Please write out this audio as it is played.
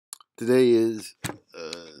Today is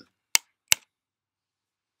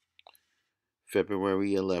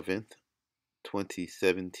February 11th,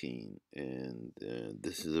 2017, and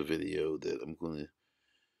this is a video that I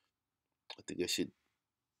think I should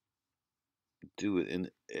do it in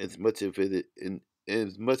as much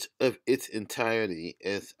of its entirety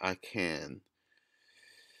as I can.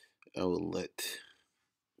 I will let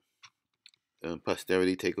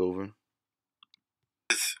posterity take over.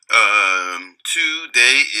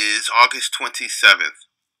 Today is August 27th,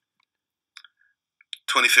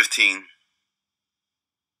 2015.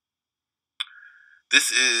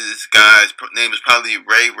 This guy's name is probably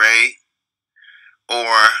Ray Ray,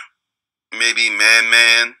 or maybe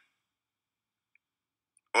Man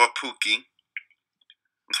or Pookie.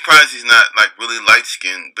 I'm surprised he's not like really light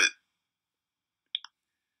skinned, but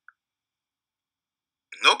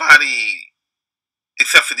nobody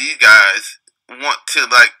except for these guys want to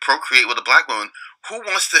like procreate with a black woman. Who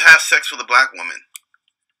wants to have sex with a black woman?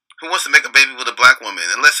 Who wants to make a baby with a black woman?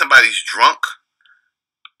 Unless somebody's drunk.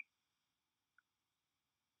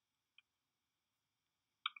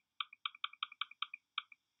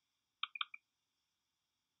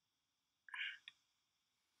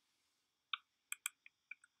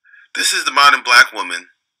 This is the modern black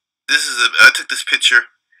woman. I took this picture.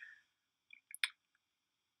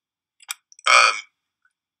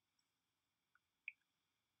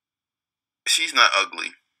 She's not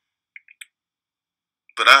ugly,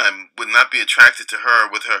 but I would not be attracted to her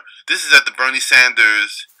with her. This is at the Bernie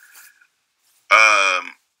Sanders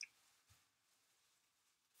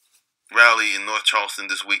rally in North Charleston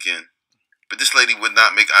this weekend. But this lady would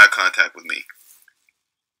not make eye contact with me.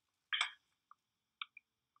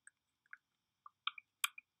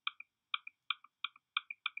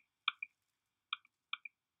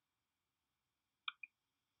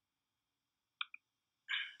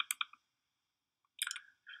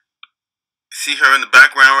 See her in the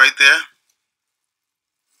background right there?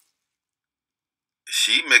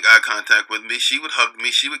 She'd make eye contact with me. She would hug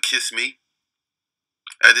me. She would kiss me.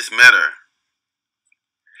 I just met her.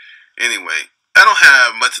 Anyway, I don't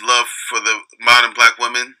have much love for the modern black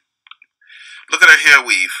woman. Look at her hair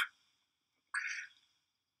weave.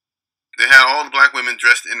 They had all the black women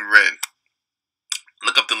dressed in red.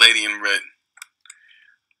 Look up the lady in red.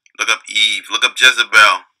 Look up Eve. Look up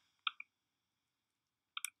Jezebel.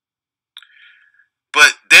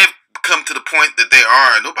 But they've come to the point that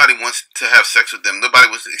nobody wants to have sex with them. Nobody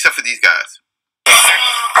wants, except for these guys. You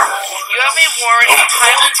have a warrant in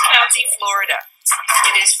Highlands County, Florida.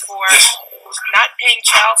 It is for not paying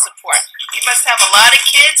child support. You must have a lot of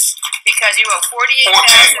kids because you owe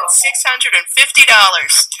 $48,650.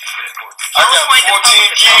 I got 14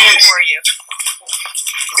 kids. For you.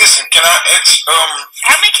 Listen, can I ask,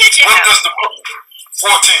 how many kids you have? 14.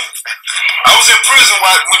 I was in prison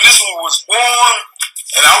when this one was born,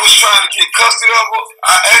 and I was trying to get custody of her.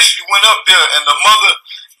 I actually went up there, and the mother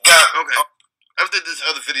got... Okay. I've did this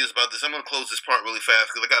other videos about this. I'm going to close this part really fast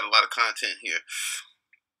because I got a lot of content here.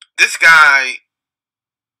 This guy,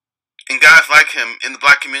 and guys like him in the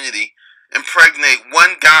black community, impregnate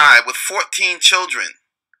one guy with 14 children.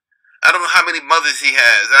 I don't know how many mothers he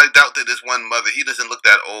has. I doubt that there's one mother. He doesn't look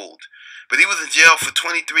that old. But he was in jail for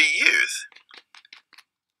 23 years.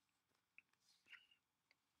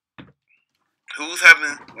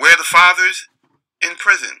 Where are the fathers? In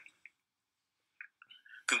prison.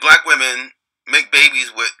 Because black women make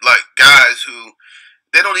babies with like guys who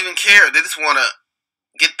they don't even care. They just want to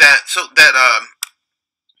get that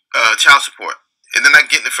child support, and they're not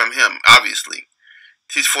getting it from him. Obviously,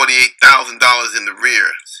 he's $48,000 in the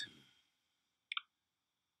rears.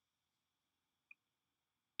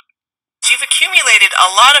 You've accumulated a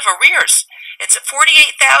lot of arrears. It's at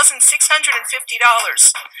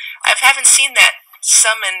 $48,650. I haven't seen that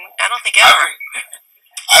sum in, I don't think, ever.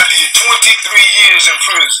 I did 23 years in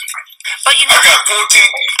prison. But you know, I got 14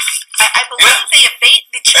 kids. I believe they abate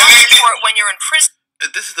the child support when you're in prison.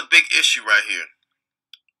 This is the big issue right here.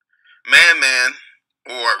 Man,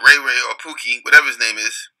 or Ray Ray, or Pookie, whatever his name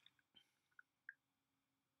is.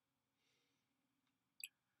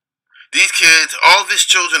 These kids, all of his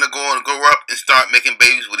children are going to grow up and start making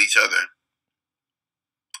babies with each other.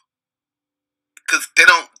 Because they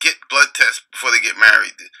don't get blood tests before they get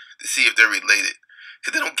married to see if they're related.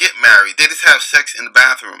 Because they don't get married. They just have sex in the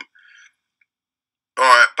bathroom.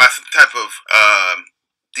 Or by some type of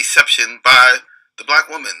deception by the black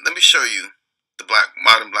woman. Let me show you the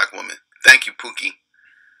modern black woman. Thank you, Pookie.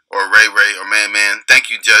 Or Ray Ray, or Man. Thank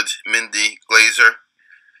you, Judge Mindy Glazer.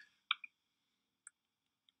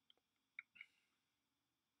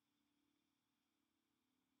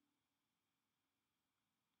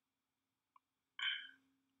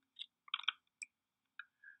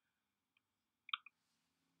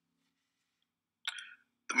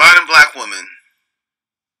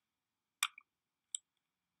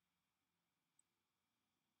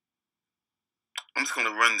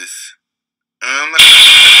 want to run this. I'm not.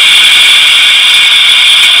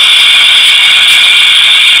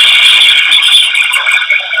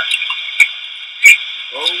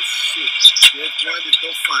 Oh shit! There's one to go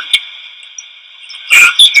find.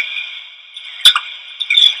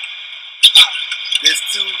 There's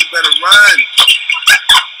two. You better run.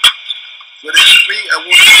 But there's three. I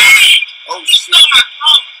won't. Oh shit!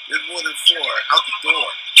 There's more than four out the door.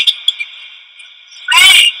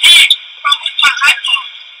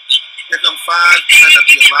 Here come five. Trying to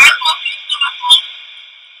be alive.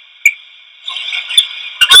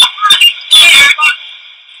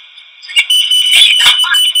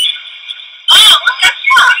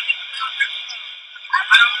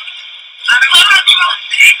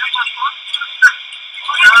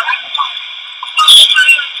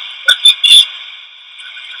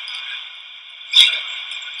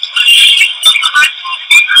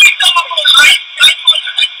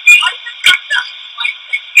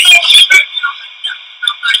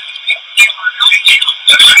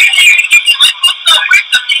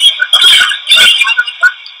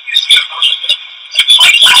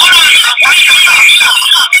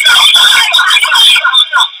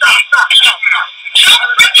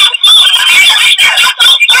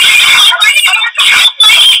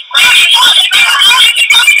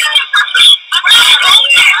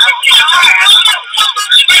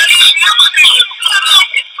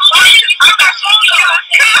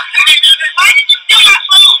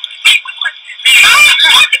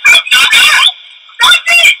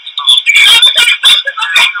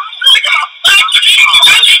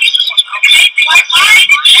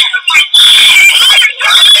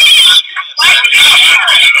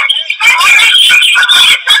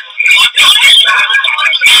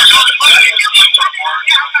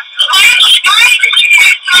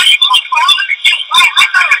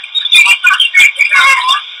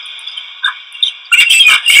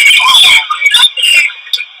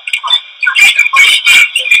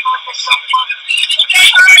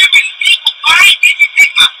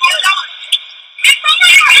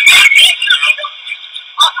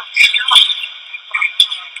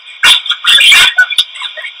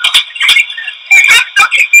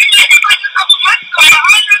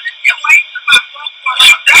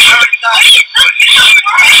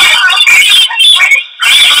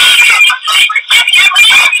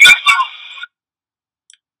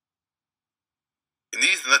 And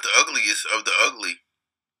these are not the ugliest of the ugly.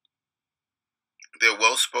 They're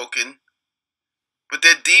well spoken, but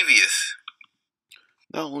they're devious.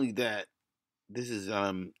 Not only that, this is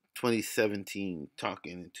 2017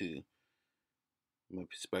 talking into my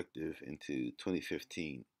perspective into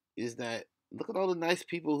 2015. Is that look at all the nice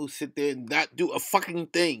people who sit there and not do a fucking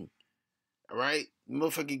thing. Alright?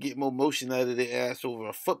 Motherfucker get more motion out of their ass over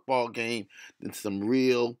a football game than some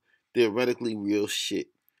real, theoretically real shit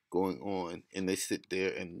going on. And they sit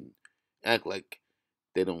there and act like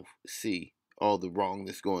they don't see all the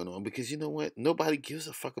wrongness going on. Because you know what? Nobody gives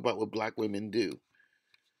a fuck about what black women do.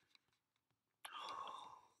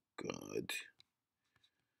 God.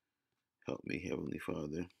 Help me, Heavenly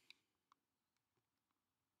Father.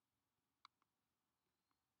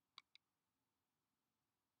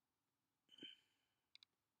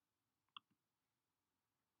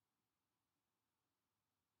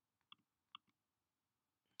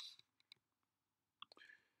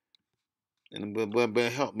 And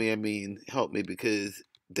but help me, I mean, help me because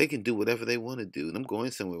they can do whatever they want to do. And I'm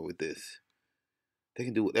going somewhere with this. They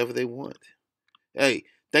can do whatever they want. Hey,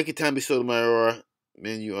 thank you, Tommy Sotomayor.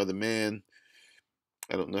 Man, you are the man.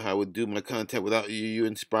 I don't know how I would do my content without you. You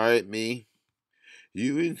inspired me.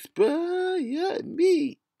 You inspired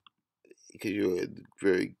me. Because you're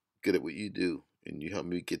very good at what you do. And you help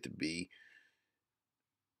me get to be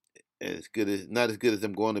as good as, not as good as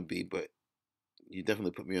I'm going to be, but you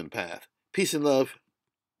definitely put me on the path. Peace and love.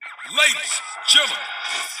 Ladies, gentlemen,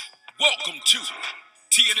 welcome to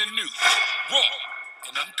TNN News, Raw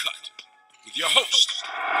and Uncut, with your host,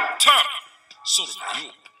 Tom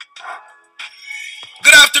Sotomayor.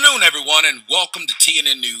 Good afternoon, everyone, and welcome to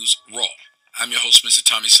TNN News Raw. I'm your host, Mr.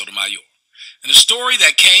 Tommy Sotomayor. And a story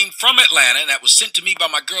that came from Atlanta that was sent to me by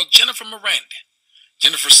my girl, Jennifer Miranda.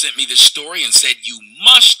 Jennifer sent me this story and said, you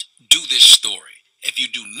must do this story if you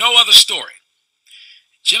do no other story.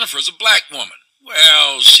 Jennifer's a black woman.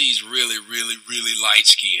 Well, she's really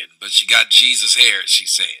light-skinned, but she got Jesus hair, she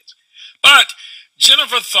says. But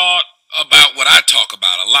Jennifer thought about what I talk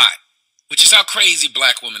about a lot, which is how crazy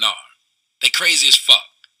black women are. They crazy as fuck,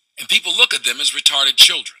 and people look at them as retarded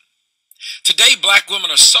children. Today, black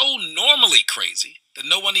women are so normally crazy that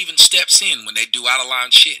no one even steps in when they do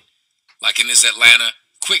out-of-line shit. Like in this Atlanta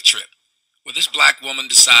quick trip, where this black woman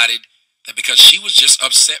decided that because she was just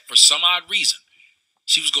upset for some odd reason,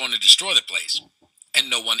 she was going to destroy the place, and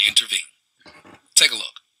no one intervened. Take a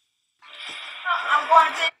look.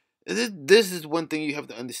 This is one thing you have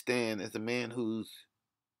to understand as a man who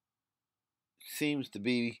seems to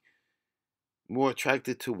be more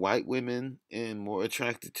attracted to white women and more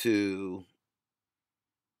attracted to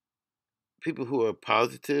people who are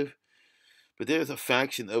positive. But there's a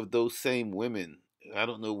faction of those same women. I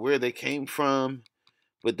don't know where they came from,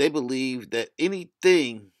 but they believe that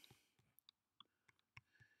anything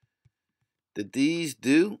that these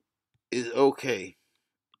do is okay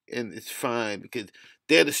and it's fine because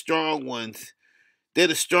they're the strong ones. They're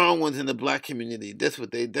the strong ones in the black community. That's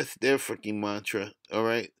their freaking mantra. All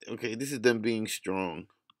right? Okay, this is them being strong.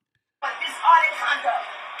 But this audit conduct.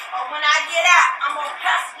 When I get out, I'm gonna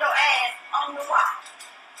cuss your ass on the wall.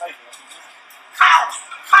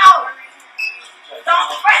 Call. Don't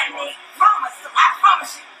threaten me. I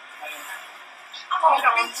promise you. I'm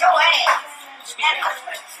gonna beat your ass. When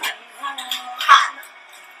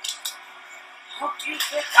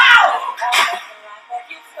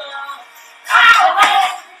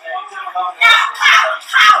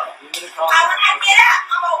I get out,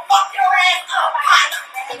 I'm gonna fuck your ass up.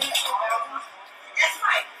 That's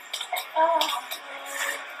right. Oh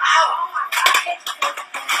my God.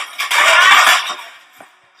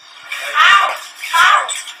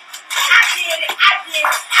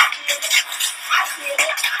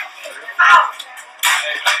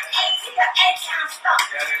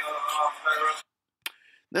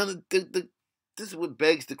 Now, this is what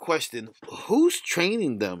begs the question: who's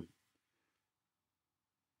training them?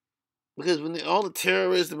 Because when all the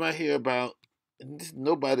terrorism I hear about, there's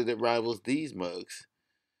nobody that rivals these mugs.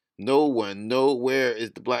 No one, nowhere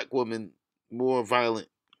is the black woman more violent.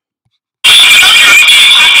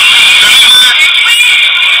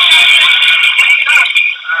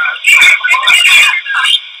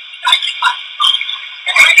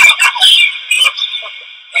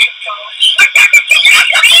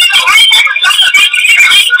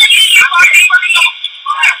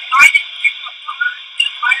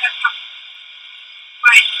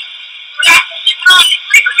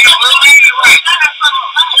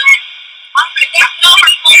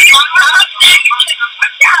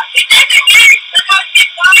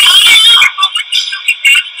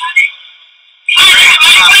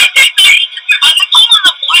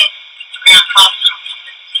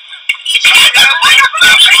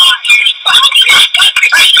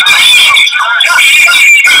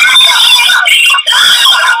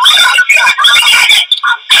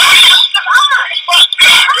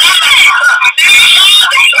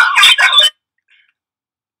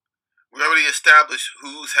 We already established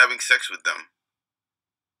who's having sex with them.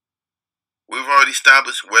 We've already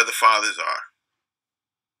established where the fathers are.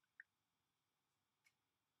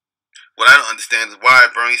 What I don't understand is why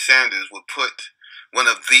Bernie Sanders would put one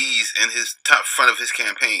of these in his top front of his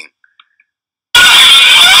campaign.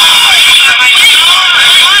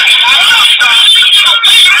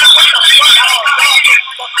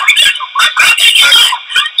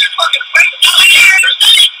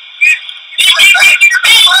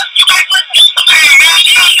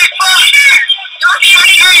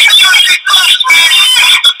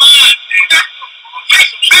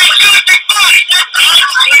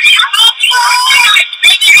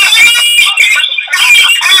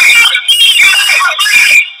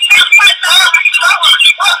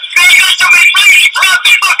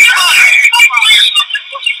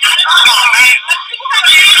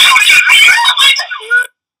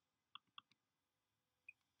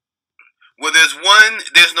 Where there's one,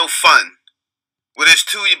 there's no fun. Where there's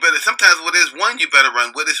two, you better. Sometimes where there's one, you better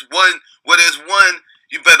run. Where there's one,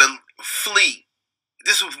 you better flee.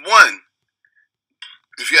 This was one.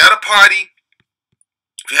 If you're at a party,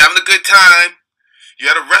 if you're having a good time, you're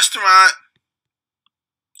at a restaurant,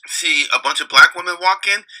 see a bunch of black women walk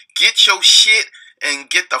in, get your shit and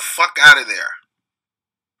get the fuck out of there.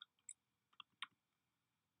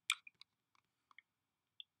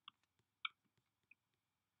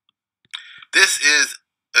 This is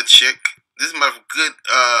a chick. This is my good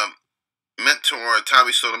mentor,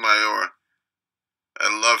 Tommy Sotomayor. I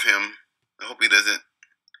love him. I hope he doesn't.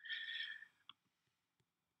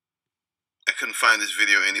 I couldn't find this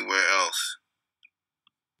video anywhere else.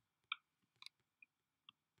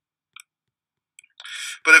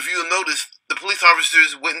 But if you notice, the police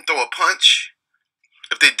officers wouldn't throw a punch.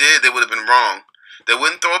 If they did, they would have been wrong. They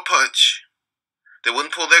wouldn't throw a punch. They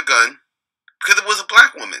wouldn't pull their gun because it was a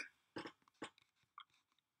black woman.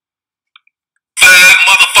 5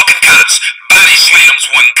 motherfucking cops, body slams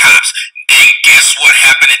 1 cops. Then guess what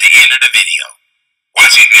happened at the end of the video?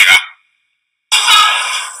 Watch it, nigga.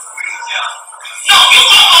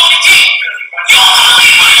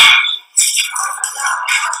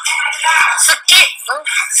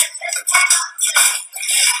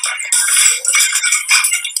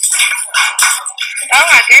 Oh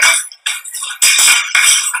my goodness.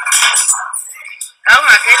 Oh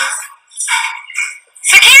my goodness.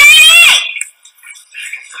 Security!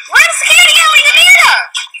 Where's security at when you need her?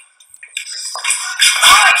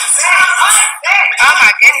 Oh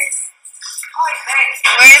my goodness.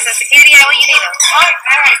 Where is the security at when you need her?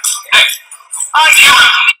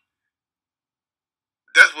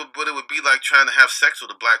 That's what it would be like trying to have sex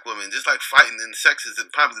with a black woman. Just like fighting, and sex is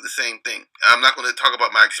probably the same thing. I'm not going to talk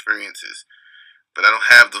about my experiences, but I don't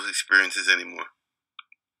have those experiences anymore.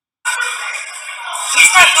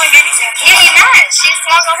 He's not doing anything. Yeah, he's not. She's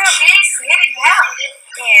swung on him. He's hitting down.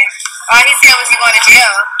 Yeah. All he said was he going to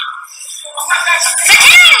jail.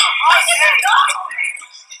 Security! Oh,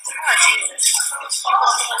 Jesus.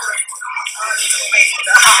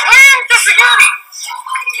 Where's the security?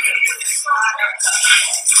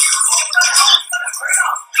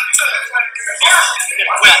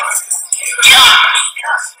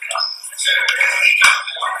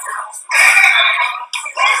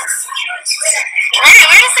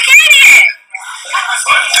 Where's the security at?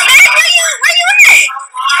 Man, where you at?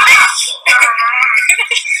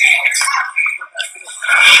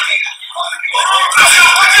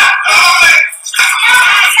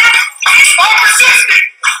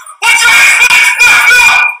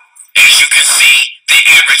 As you can see, the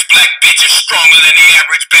average black bitch is stronger than the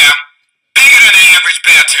average bear, bigger than the average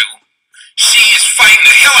bear too. She is fighting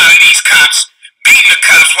the hell out of these cops, beating the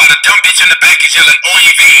cops while the dumb bitch in the back is yelling, oy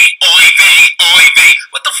vey, oy vey, oy vey.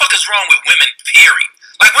 What the fuck is wrong with women, period?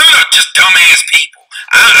 Like, women are just dumbass people.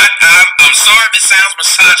 I'm sorry if it sounds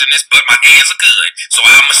misogynist, but my hands are good, so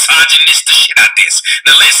I'll misogynist the shit out this.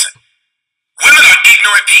 Now listen, women are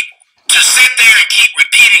ignorant people. To sit there and keep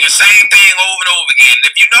repeating the same thing over and over again.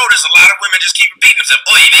 If you notice, a lot of women just keep repeating themselves,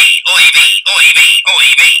 oy vey, oy vey, oy vey,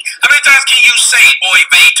 oy vey. How many times can you say oy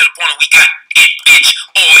vey to the point where we got it, bitch,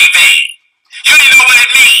 oy vey? You didn't know what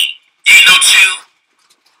it mean. You didn't know too.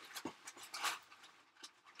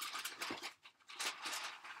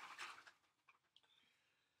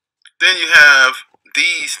 Then you have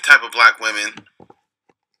these type of black women.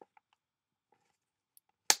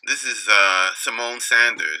 This is Symone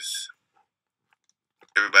Sanders.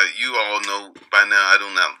 Everybody, you all know by now, I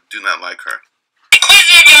do not like her.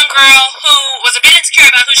 Inquisitive young girl who was a bit insecure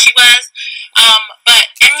about who she was,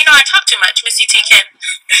 and you know, I talk too much. Missy T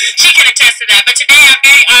she can attest to that. But today I'm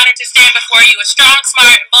very honored to stand before you, a strong,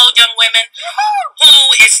 smart, and bold young woman who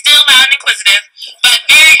is still loud and inquisitive, but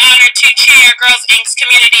very honored to chair Girls Inc.'s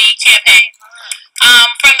community campaign.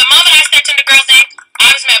 From the moment I stepped into Girls Inc.,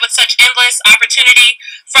 I was met with such endless opportunity,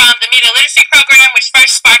 from the media literacy program, which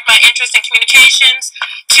first sparked my interest in communications,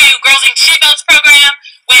 to Girls Inc. She Votes program,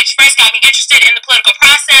 which first got me interested in the political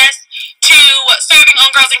process, to serving on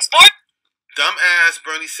Girls Inc.'s board. Dumbass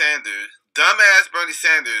Bernie Sanders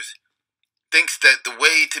thinks that the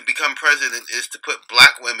way to become president is to put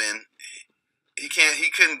black women. He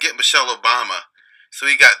couldn't get Michelle Obama, so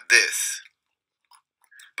he got this.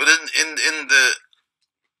 But in the,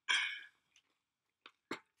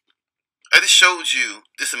 I just showed you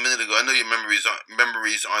just a minute ago. I know your memories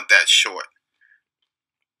aren't that short.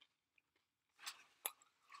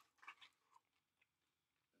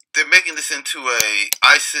 They're making this into a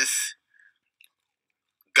ISIS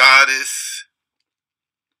goddess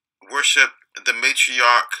worship, the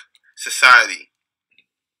matriarch society.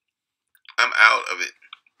 I'm out of it.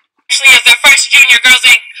 Actually, as their first junior Girls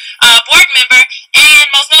Inc. Board member, and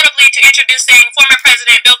most notably to introducing former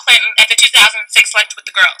President Bill Clinton at the 2006 Lunch with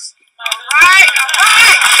the Girls. All right.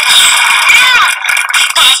 Yeah.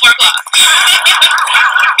 Pause for applause.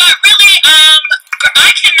 But really, I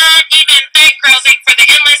cannot even thank Girls Inc. for the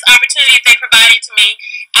endless opportunities they provided to me.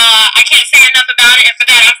 I can't say enough about it, and for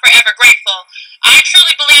that, I'm forever grateful. I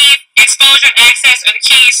truly believe exposure and access are the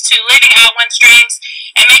keys to living out one's dreams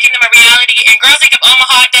and making them a reality. And Girls Inc. of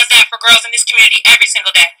Omaha does that for girls in this community every single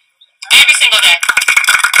day. Every single day.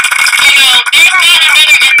 You know, there's not another,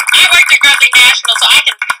 and I worked at Girls Inc. National, so I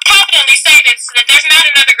can confidently say this, that there's not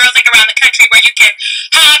another Girls Inc. around the country where you can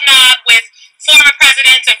hobnob with former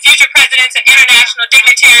presidents and future presidents and international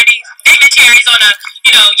dignitaries on a,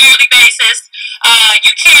 yearly basis.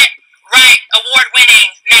 You can't write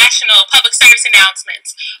award-winning national public service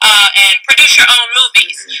announcements and produce your own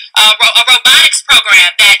movies. A robotics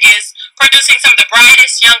program that is producing some of the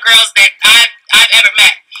brightest young girls that I've ever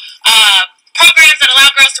met. Programs that allow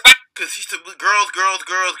girls to write. Because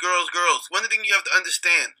girls. One thing you have to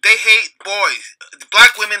understand, they hate boys.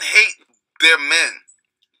 Black women hate their men.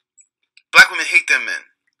 Black women hate their men.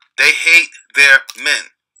 They hate their men.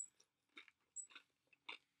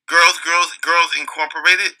 Girls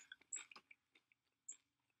Incorporated,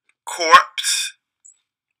 corpse,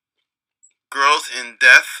 girls in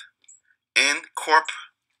death, in corpse,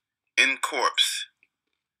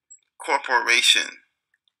 corporation.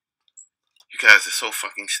 You guys are so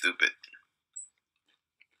fucking stupid.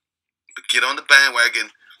 But get on the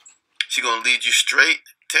bandwagon. She's gonna lead you straight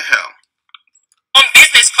to hell. On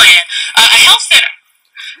business plan, a health center.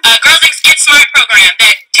 Girls Inc.'s Get Smart program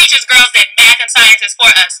that teaches girls that math and science is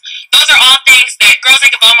for us. Those are all things that Girls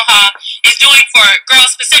Inc. of Omaha is doing for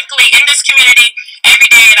girls specifically in this community every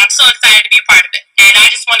day, and I'm so excited to be a part of it. And I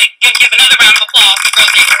just want to give another round of applause for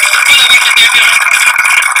Girls Inc. for the work that they're doing.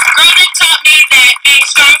 Girls Inc. taught me that being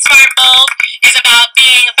strong, smart, and bold is about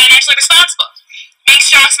being financially responsible. Being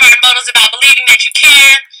strong, smart, and bold is about believing that you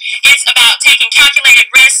can. It's about taking calculated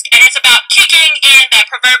risk, and it's about kicking in that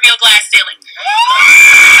proverbial glass ceiling.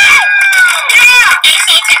 And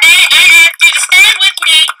so today I ask you to stand with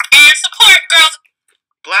me and support girls.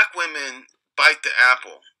 Black women bite the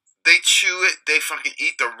apple. They chew it. They fucking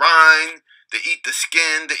eat the rind. They eat the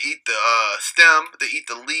skin. They eat the stem. They eat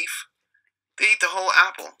the leaf. They eat the whole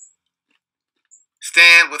apple.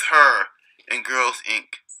 Stand with her and Girls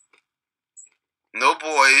Inc. No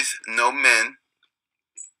boys, no men.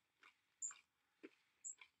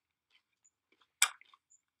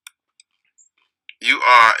 You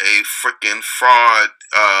are a freaking fraud,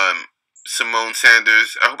 Symone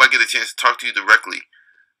Sanders. I hope I get a chance to talk to you directly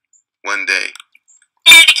one day.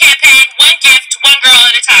 Community campaign, one gift, one girl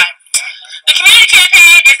at a time. The community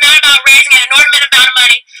campaign is not about raising an inordinate amount of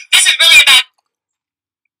money. This is really about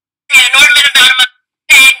an inordinate amount of money.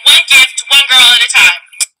 Paying one gift, one girl at a time.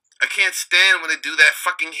 I can't stand when they do that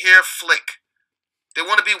fucking hair flick. They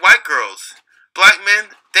want to be white girls. Black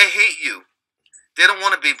men, they hate you. They don't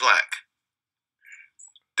want to be black.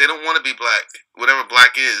 They don't want to be black. Whatever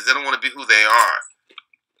black is, they don't want to be who they are.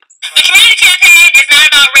 The community campaign is not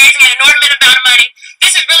about raising an inordinate amount of money.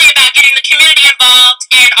 This is really about getting the community involved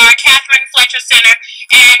in our Catherine Fletcher Center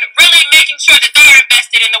and really making sure that they are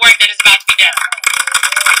invested in the work that is about to be done.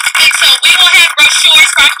 And so we will have brochures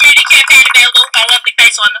for our community campaign available with our lovely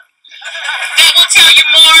face on them that will tell you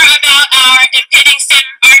more about our impending center,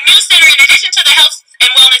 our new center, in addition to the health and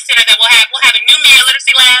wellness center that we'll have a new media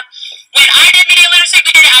literacy lab. When I did media literacy,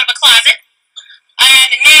 we did it out of a closet.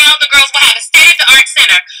 And now the girls will have a state-of-the-art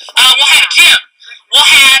center. We'll have a gym.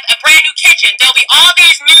 We'll have a brand new kitchen. There'll be all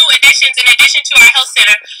these new additions in addition to our health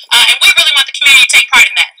center. And we really want the community to take part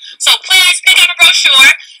in that. So please pick up a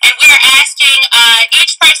brochure, and we are asking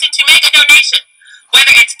each person to make a donation.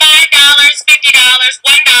 Whether it's $5, $50, $1,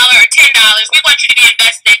 or $10, we want you to be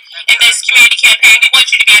invested in this community campaign. We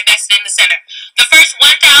want you to be invested in the center. The first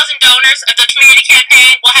 1,000 donors of the community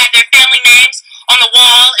campaign will have their family names on the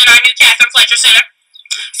wall in our new Catherine Fletcher Center.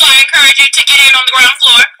 So I encourage you to get in on the ground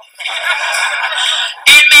floor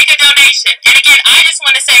and make a donation. And again, I just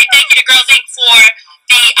want to say thank you to Girls Inc. for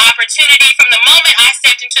the opportunity. From the moment I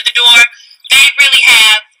stepped into the door, they really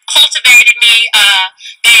have cultivated me,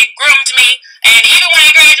 they groomed me, and even when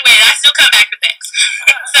I graduated, I still come back for things.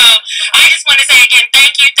 So I just want to say again,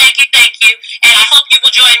 thank you, thank you, thank you, and I hope you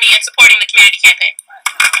will join me in supporting the community campaign.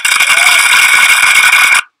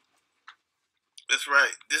 That's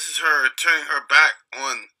right. This is her turning her back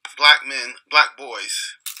on black men, black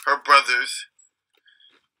boys, her brothers.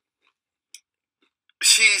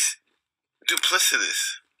 She's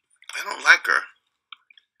duplicitous. I don't like her.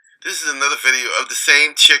 This is another video of the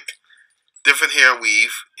same chick, different hair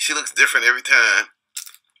weave. She looks different every time.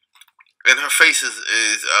 And her face is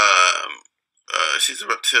she's a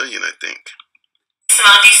reptilian, I think.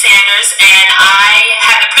 Symone Sanders, and I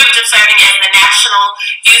have the privilege of serving as the National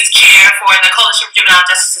Youth Chair for the Coalition for Juvenile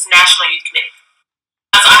Justice's National Youth Committee.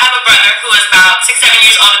 So I have a brother who is about 6-7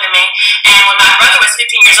 years older than me, and when my brother was 15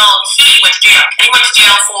 years old, he went to jail. And he went to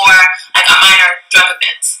jail for like a minor drug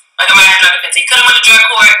offense. He could have went to drug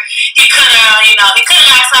court. He could have, he could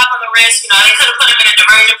have got slapped on the wrist. They could have put him in a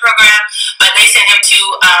diversion program, but they sent him to,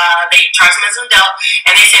 they charged him as an adult,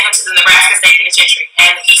 and they sent him to the Nebraska State Penitentiary.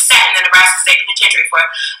 And he sat in the Nebraska State Penitentiary for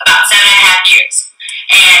about 7.5 years.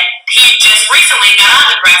 And he just recently got out of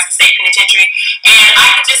the Nebraska State Penitentiary, and I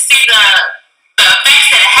could just see the effects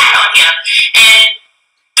that it had on him. And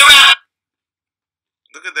throughout.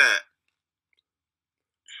 Look at that.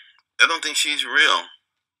 I don't think she's real.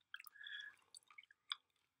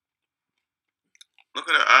 Look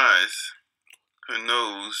at her eyes, her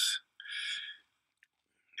nose.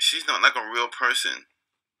 She's not like a real person.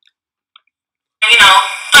 Throughout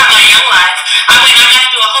my young life, I got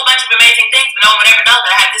to do a whole bunch of amazing things, but no one would ever know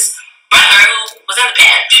that I had this brother who was in the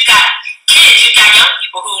pen. You've got kids, you've got young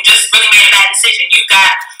people who just really made a bad decision. You've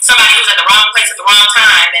got somebody who's at the wrong place at the wrong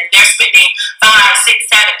time, and they're spending 5,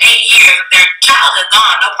 6, 7, 8 years of their childhood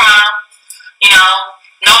gone. No prom,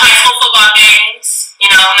 no high school football games, you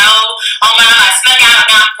know, no, oh my, I snuck out and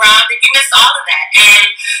got grounded. You missed all of that. And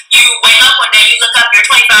you wake up one day, you look up, you're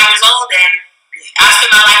 25 years old, and I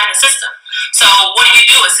spent my life in the system. So what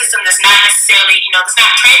do? A system that's not necessarily, you know, that's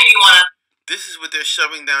not training you on a... This is what they're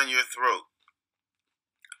shoving down your throat.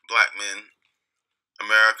 Black men,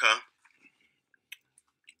 America.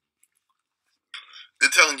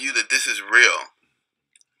 They're telling you that this is real.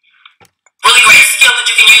 Really great skill that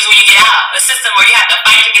you can use when you get out. A system where you have to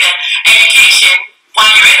fight to get an education while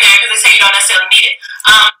you're in there because they say you don't necessarily need it.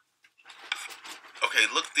 Okay,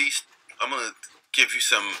 look these. I'm gonna give you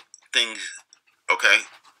some things. Okay.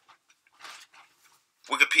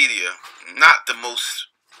 Wikipedia, not the most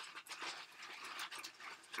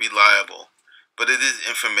reliable, but it is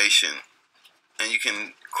information, and you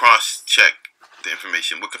can cross-check the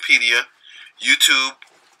information. Wikipedia, YouTube,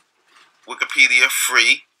 Wikipedia,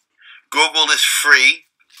 free. Google is free.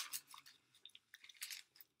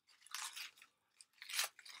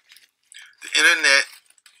 The internet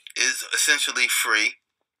is essentially free.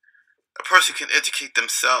 A person can educate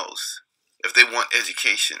themselves if they want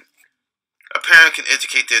education. A parent can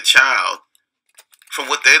educate their child from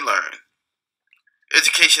what they learn.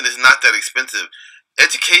 Education is not that expensive.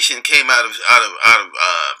 Education came out of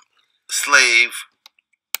slave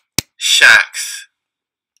shacks.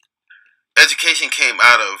 Education came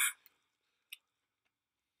out of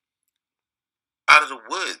the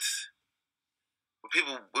woods.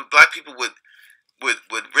 Where black people would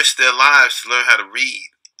risk their lives to learn how to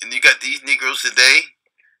read. And you got these Negroes today,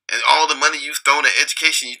 and all the money you've thrown at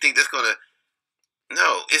education, you think that's gonna...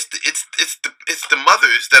 No, it's the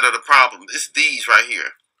mothers that are the problem. It's these right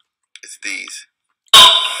here. It's these. So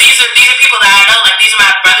these are people that I know. Like, these are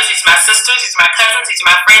my brothers, these are my sisters, these are my cousins, these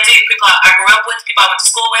are my friends, these are people I grew up with, people I went to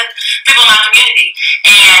school with, people in my community.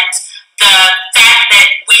 And the fact that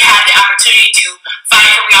we have the opportunity to fight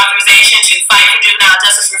for reauthorization, to fight for juvenile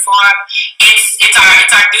justice reform, it's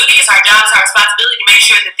our duty, it's our job, it's our responsibility to make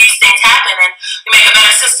sure that these things happen and we make a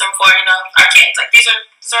better system for, you know, our kids. Like, these are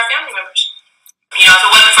our family members. You know, if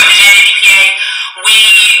it wasn't for the JNDPA, we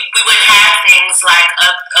wouldn't have things like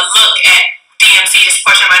a look at DMC,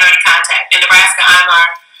 disproportionate minority contact. In Nebraska, I'm our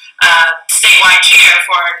statewide chair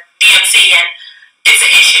for DMC, and it's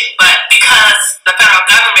an issue. But because the federal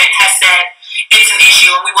government has said it's an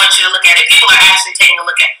issue and we want you to look at it, people are actually taking a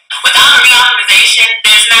look at it. Without a reauthorization,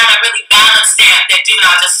 there's not a really valid stamp that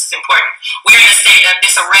juvenile justice is important. We're in a state of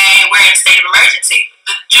disarray. We're in a state of emergency.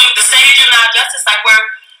 The state of juvenile justice, like,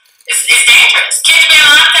 it's dangerous. Kids are being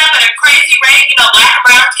locked up at a crazy rate. You know, black and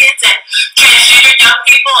brown kids and transgender young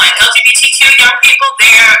people and LGBTQ young people,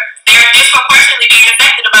 they're disproportionately being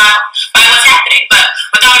affected by what's happening. But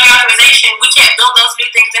without reauthorization, we can't build those new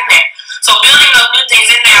things in there. So building those new things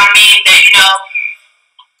in there will mean that, you know,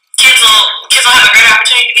 kids will have a great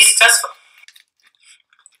opportunity to be successful.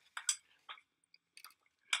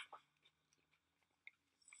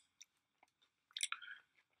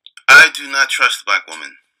 I do not trust black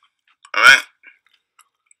women. Alright?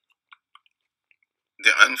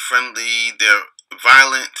 They're unfriendly, they're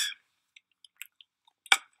violent,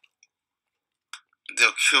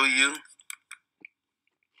 they'll kill you.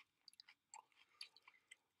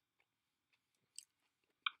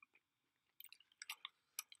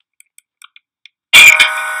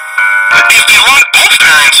 If they lock both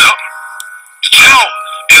parents up, the child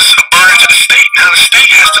is a burden to the state. Now the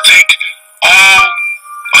state has to take all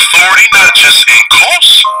authority, not just in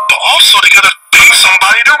costs, but also they gotta pay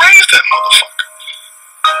somebody to raise that motherfucker.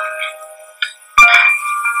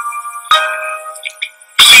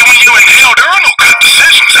 See, when you're in hell, there are no good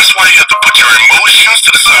decisions. That's why you have to put your emotions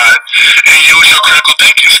to the side and use your critical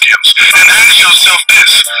thinking skills. And ask yourself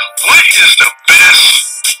this: what is the best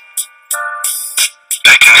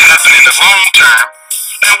that can happen in the long term?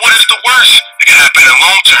 And what is the worst that can happen in the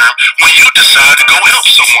long term when you decide to go help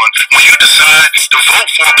someone? When you decide to vote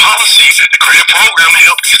for a policy to create a program to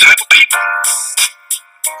help these type of people?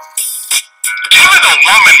 Giving a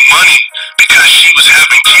woman money because she was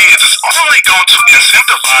having kids is only going to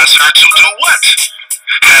incentivize her to do what?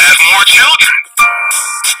 Have more children.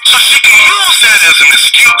 So she can use that as an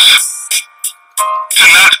excuse to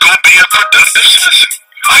not go be a productive citizen.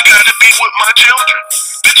 I gotta be with my children.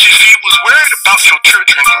 Bitch, if you was worried about your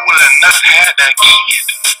children, you would have not had that kid.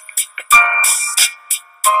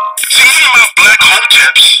 See, one of my black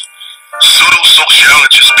hoteps,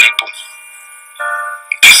 pseudo-sociologist people,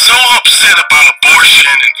 they're so upset about abortion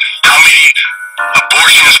and how many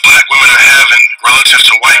abortions black women are having relative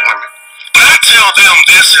to white women. But I tell them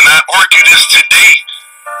this, and I argue this today,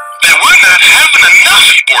 that we're not having enough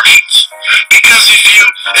abortions. Because if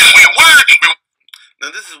we were... Now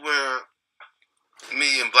this is where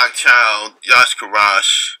me and Black Child, Yash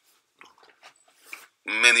Karash.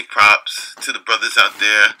 Many props to the brothers out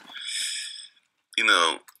there. You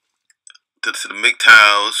know, to the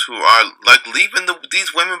Mgtows who are like leaving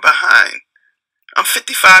these women behind. I'm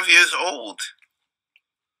 55 years old.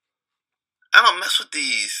 I don't mess with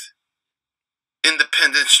these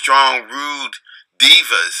independent, strong, rude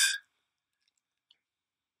divas.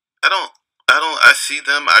 I see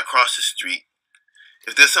them, I cross the street.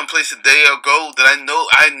 If there's some place that they go that I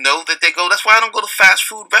know that they go, that's why I don't go to fast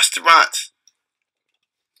food restaurants.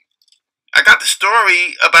 I got the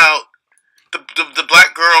story about the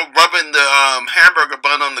black girl rubbing the hamburger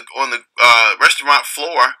bun on the restaurant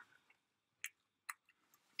floor.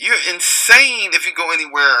 You're insane if you go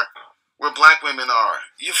anywhere where black women are.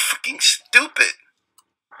 You're fucking stupid.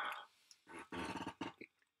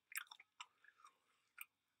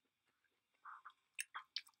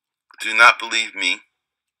 Do not believe me.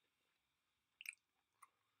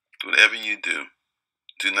 Whatever you do,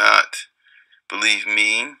 do not believe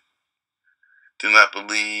me. Do not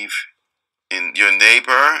believe in your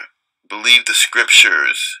neighbor. Believe the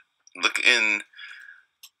scriptures. Look in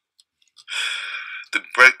the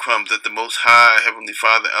breadcrumbs that the Most High, Heavenly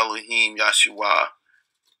Father, Elohim, Yahshua,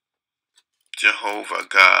 Jehovah,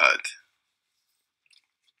 God,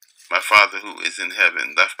 my Father who is in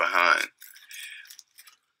heaven, left behind.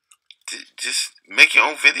 Just make your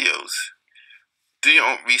own videos. Do your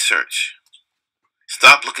own research.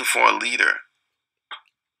 Stop looking for a leader.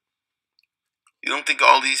 You don't think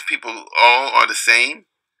all these people all are the same?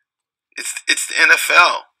 It's the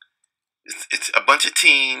NFL. It's a bunch of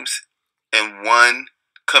teams and one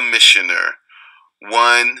commissioner,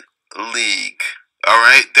 one league. All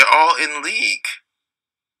right? They're all in league.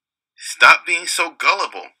 Stop being so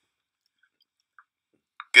gullible.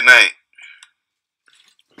 Good night.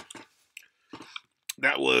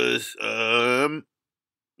 That was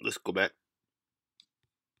let's go back.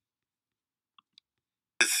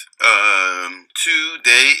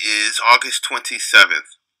 Today is August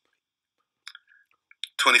 27th,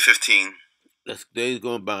 2015. That's days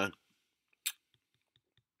going by.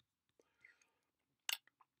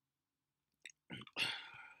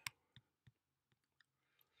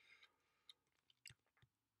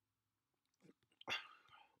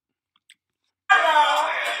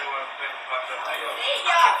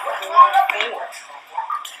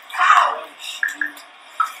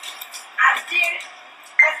 I did it.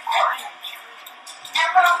 And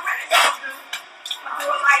what I'm ready to do, I'm do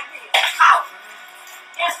it like this. Call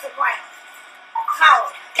Instagram. Call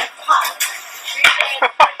Pop.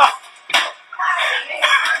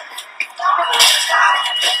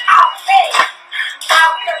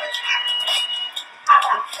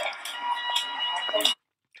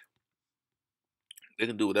 They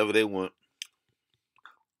can do whatever they want.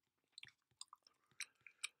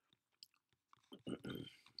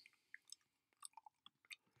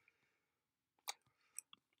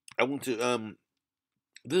 I want to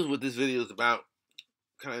this is what this video is about.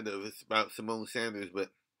 Kind of, it's about Symone Sanders, but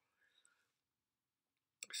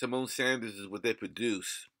Symone Sanders is what they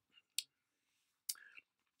produce.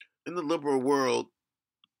 In the liberal world,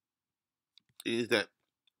 is that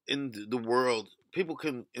in the world, people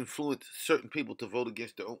can influence certain people to vote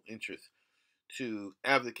against their own interests, to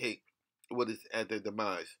advocate what is at their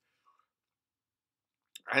demise.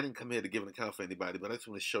 I didn't come here to give an account for anybody, but I just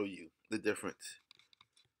want to show you the difference.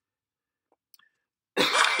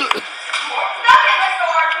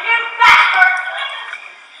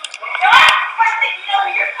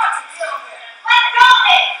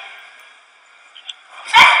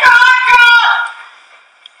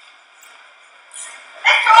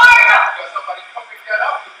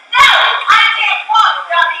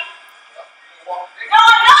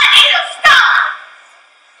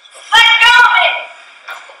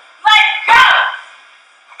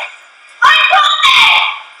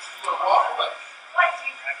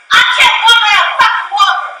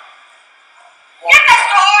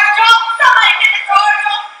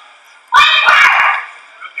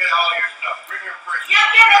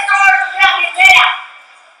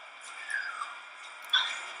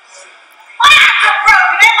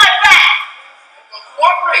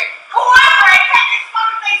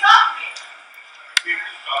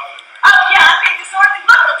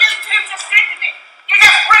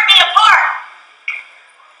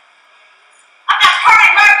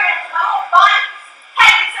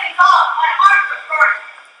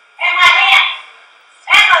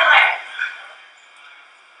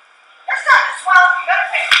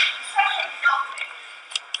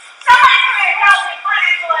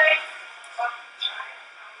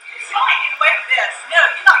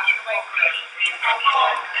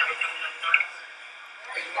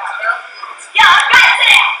 Yeah, I got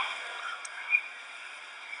that.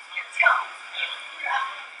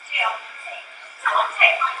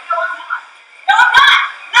 No, I'm not.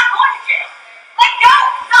 I'm not going to jail. Let go.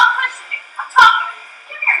 Stop pushing me. I'm talking.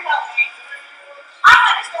 Come here and help me. I'm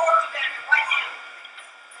going to store to them right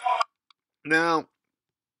now. Now,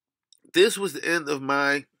 this was the end of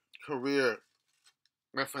my career,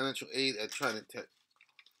 my financial aid at Trident Tech.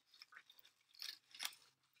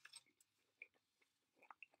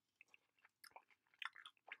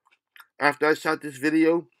 After I shot this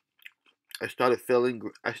video, I started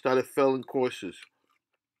failing courses.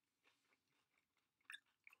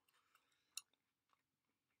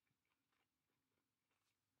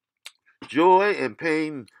 Joy and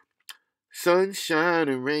pain, sunshine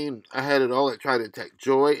and rain. I had it all at Trident Tech.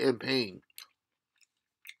 Joy and pain.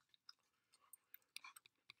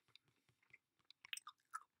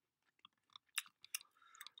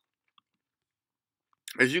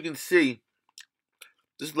 As you can see,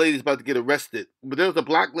 this lady's about to get arrested. But there was a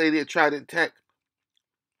black lady at Trident Tech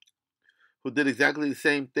who did exactly the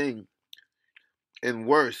same thing and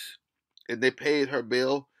worse. And they paid her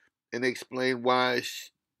bill and they explained why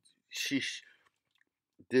she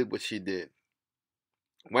did what she did.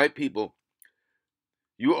 White people,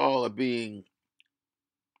 you all are being...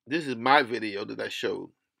 This is my video that I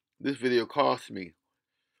showed. This video cost me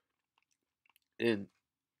in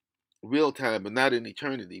real time, but not in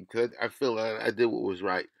eternity, because I feel like I did what was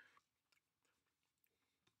right.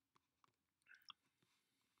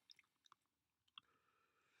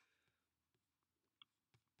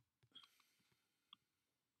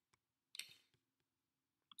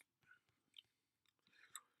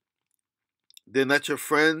 Then let your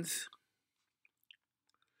friends...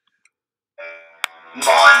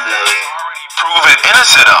 Proven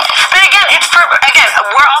innocent of. But again,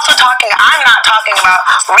 we're also talking, I'm not talking about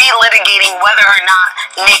relitigating whether or not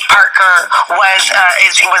Nate Parker was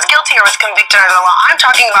guilty or was convicted under the law. I'm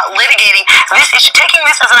talking about litigating this issue, taking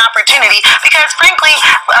this as an opportunity, because frankly,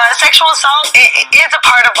 sexual assault is a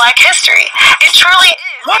part of Black history. It truly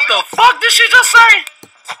is. What the fuck did she just say?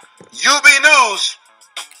 UB News,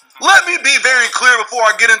 let me be very clear before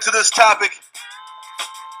I get into this topic.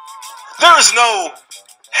 There is no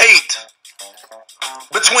hate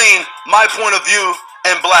between my point of view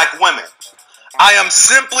and black women. I am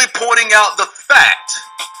simply pointing out the fact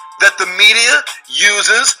that the media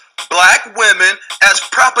uses black women as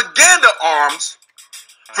propaganda arms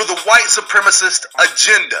for the white supremacist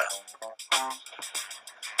agenda.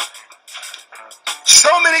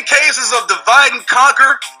 So many cases of divide and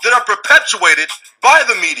conquer that are perpetuated by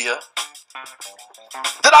the media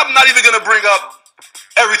that I'm not even going to bring up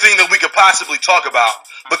everything that we could possibly talk about,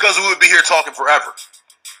 because we would be here talking forever.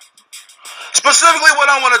 Specifically,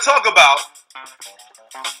 what I want to talk about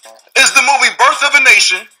is the movie Birth of a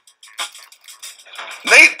Nation,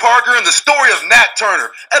 Nate Parker and the story of Nat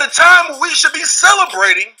Turner, at a time when we should be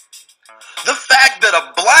celebrating the fact that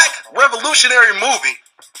a black revolutionary movie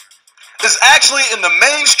is actually in the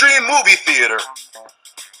mainstream movie theater.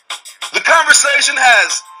 The conversation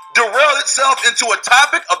has derailed itself into a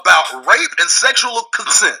topic about rape and sexual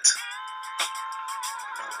consent.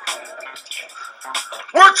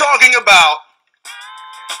 We're talking about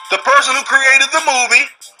the person who created the movie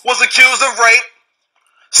was accused of rape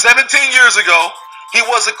 17 years ago. He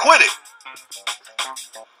was acquitted.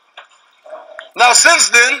 Now, since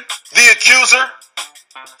then, the accuser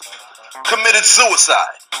committed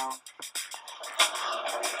suicide.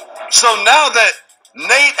 So now that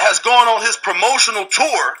Nate has gone on his promotional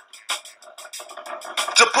tour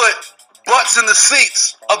to put butts in the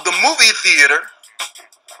seats of the movie theater,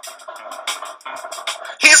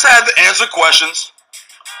 he's had to answer questions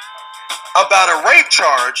about a rape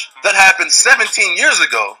charge that happened 17 years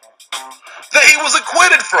ago that he was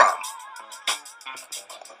acquitted from.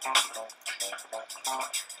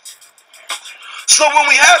 So when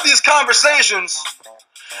we have these conversations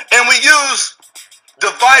and we use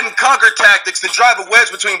divide and conquer tactics to drive a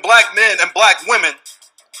wedge between black men and black women,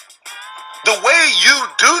 the way you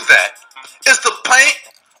do that is to paint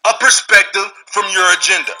a perspective from your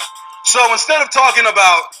agenda. So instead of talking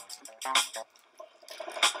about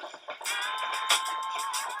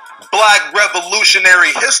black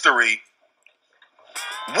revolutionary history,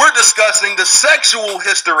 we're discussing the sexual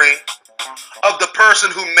history of the person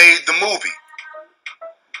who made the movie.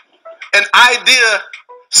 An idea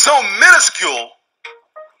so minuscule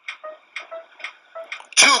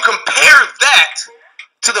to compare that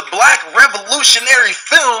to the black revolutionary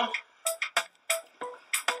film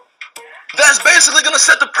that's basically going to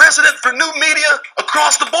set the precedent for new media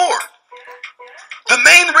across the board. The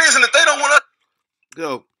main reason that they don't want to...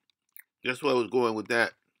 So, That's where I was going with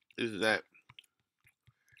that. Is that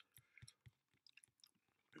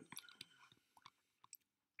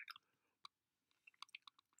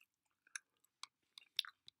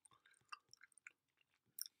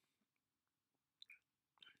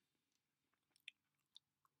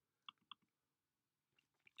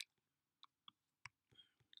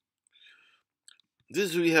this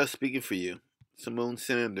is who we have speaking for you, Symone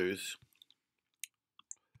Sanders,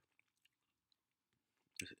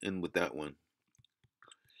 in with that one.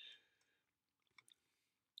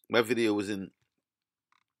 My video was in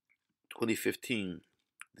 2015.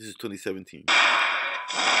 This is 2017.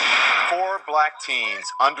 4 black teens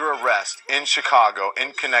under arrest in Chicago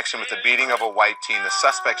in connection with the beating of a white teen. The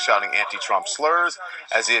suspect shouting anti-Trump slurs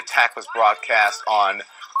as the attack was broadcast on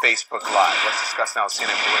Facebook Live. Let's discuss now with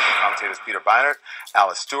CNN political commentators Peter Beinart,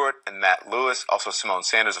 Alice Stewart, and Matt Lewis. Also Symone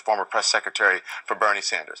Sanders, a former press secretary for Bernie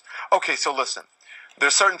Sanders. Okay, so listen.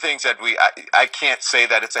 There's certain things that I can't say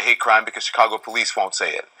that it's a hate crime because Chicago police won't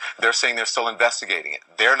say it. They're saying they're still investigating it.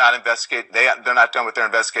 They're not investigating. They're not done with their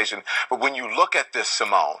investigation. But when you look at this,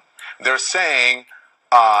 Symone, they're saying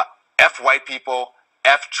F white people,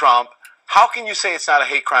 F Trump. How can you say it's not a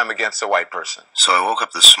hate crime against a white person? So I woke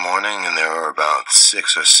up this morning and there were about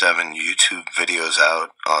 6 or 7 YouTube videos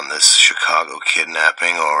out on this Chicago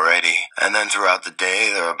kidnapping already. And then throughout the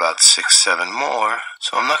day there are about 6, 7 more.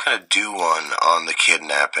 So I'm not going to do one on the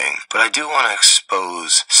kidnapping. But I do want to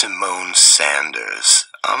expose Symone Sanders.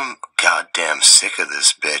 I'm goddamn sick of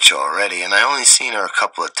this bitch already, and I only seen her a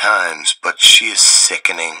couple of times, but she is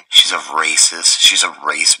sickening. She's a racist. She's a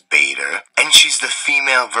race baiter. And she's the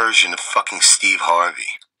female version of fucking Steve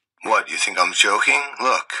Harvey. What, you think I'm joking?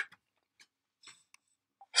 Look.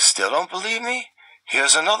 Still don't believe me?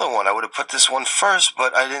 Here's another one. I would have put this one first,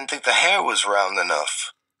 but I didn't think the hair was round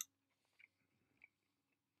enough.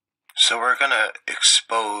 So we're gonna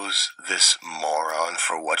expose this moron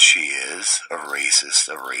for what she is, a racist,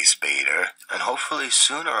 a race baiter, and hopefully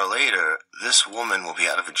sooner or later, this woman will be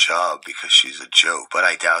out of a job because she's a joke, but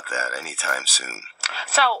I doubt that anytime soon.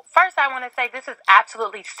 So, first I want to say this is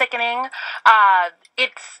absolutely sickening.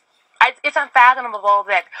 It's unfathomable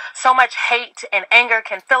that so much hate and anger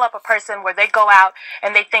can fill up a person where they go out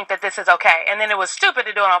and they think that this is okay. And then it was stupid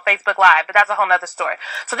to do it on Facebook Live, but that's a whole nother story.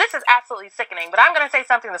 So this is absolutely sickening, but I'm going to say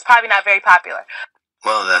something that's probably not very popular.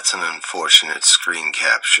 Well, that's an unfortunate screen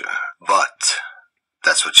capture, but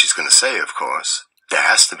that's what she's going to say, of course. There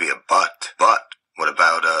has to be a but. But what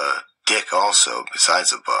about a dick also,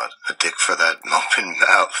 besides a butt? A dick for that open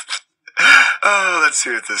mouth. Oh, let's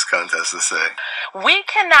see what this cunt has to say. We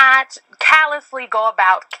cannot callously go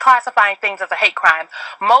about classifying things as a hate crime.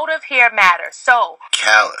 Motive here matters. So,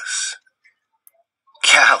 Callous.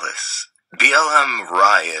 BLM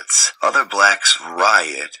riots, other blacks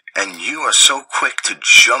riot, and you are so quick to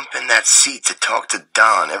jump in that seat to talk to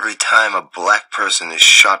Don every time a black person is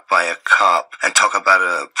shot by a cop and talk about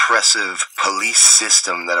an oppressive police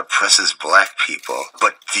system that oppresses black people.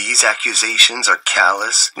 But these accusations are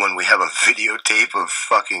callous when we have a videotape of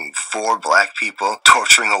fucking 4 black people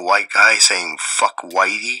torturing a white guy saying fuck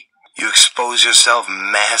whitey. You expose yourself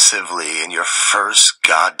massively in your first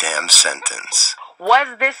goddamn sentence. was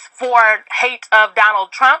this for hate of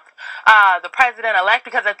Donald Trump, the president-elect,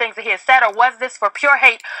 because of things that he has said, or was this for pure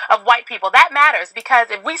hate of white people? That matters, because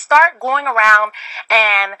if we start going around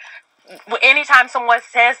and anytime someone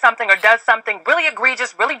says something or does something really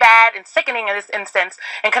egregious, really bad, and sickening in this instance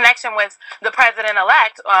in connection with the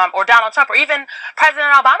president-elect or Donald Trump, or even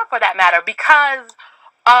President Obama for that matter, because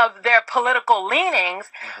of their political leanings,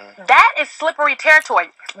 that is slippery territory.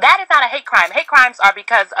 That is not a hate crime. Hate crimes are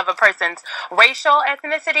because of a person's racial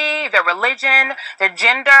ethnicity, their religion, their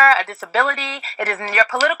gender, a disability. It is your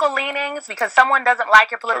political leanings, because someone doesn't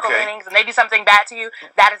like your political leanings and they do something bad to you.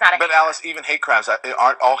 That is not a hate crime. But Alice, even hate crimes,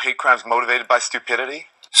 aren't all hate crimes motivated by stupidity?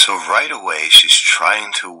 So right away, she's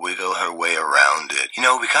trying to wiggle her way around it. You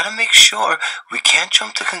know, we gotta make sure we can't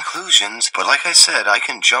jump to conclusions, but like I said, I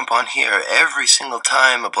can jump on here every single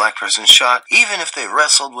time a black person's shot, even if they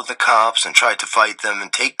wrestled with the cops and tried to fight them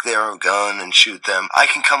and take their gun and shoot them. I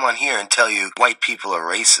can come on here and tell you white people are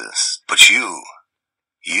racist. But you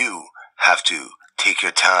have to take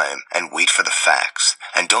your time and wait for the facts,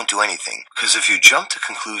 and don't do anything. Because if you jump to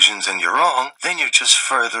conclusions and you're wrong, then you're just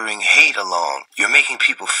furthering hate along. You're making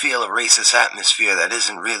people feel a racist atmosphere that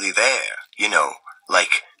isn't really there. You know,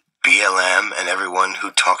 like BLM and everyone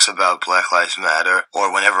who talks about Black Lives Matter,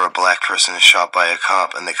 or whenever a black person is shot by a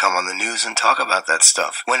cop and they come on the news and talk about that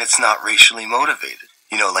stuff when it's not racially motivated.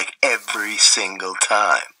 You know, like every single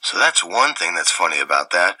time. So that's one thing that's funny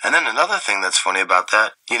about that. And then another thing that's funny about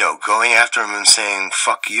that, you know, going after him and saying,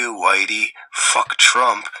 fuck you, whitey, fuck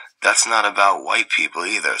Trump, that's not about white people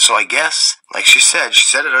either. So I guess, like she said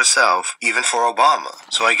it herself, even for Obama.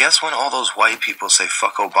 So I guess when all those white people say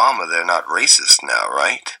fuck Obama, they're not racist now,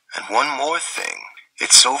 right? And one more thing.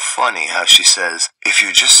 It's so funny how she says, if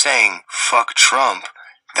you're just saying fuck Trump,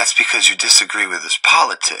 that's because you disagree with his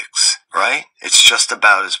politics, right? It's just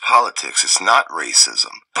about his politics. It's not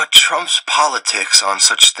racism. But Trump's politics on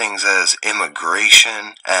such things as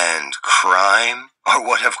immigration and crime are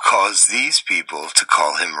what have caused these people to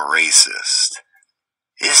call him racist.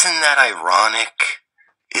 Isn't that ironic?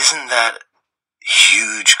 Isn't that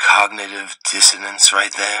huge cognitive dissonance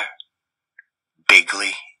right there?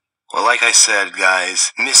 Bigly. Well, like I said,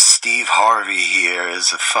 guys, Miss Steve Harvey here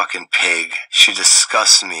is a fucking pig. She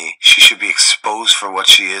disgusts me. She should be exposed for what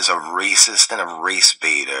she is, a racist and a race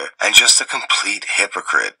baiter, and just a complete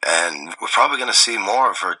hypocrite. And we're probably going to see more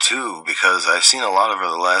of her, too, because I've seen a lot of her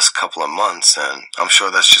the last couple of months, and I'm sure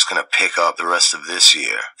that's just going to pick up the rest of this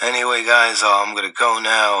year. Anyway, guys, I'm going to go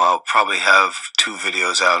now. I'll probably have 2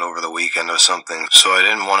 videos out over the weekend or something, so I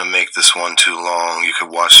didn't want to make this one too long. You could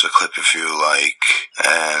watch the clip if you like,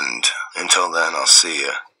 and until then, I'll see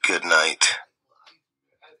you. Good night.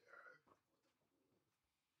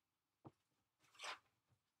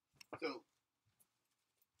 So,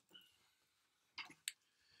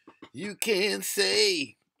 you can't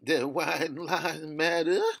say that white lives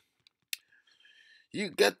matter.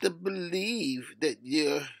 You got to believe that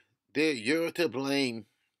you're to blame.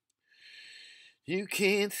 You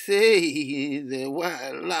can't say that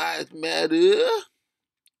white lives matter.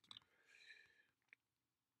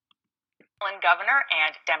 Governor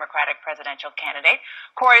and Democratic presidential candidate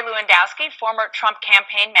Corey Lewandowski, former Trump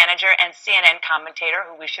campaign manager and CNN commentator,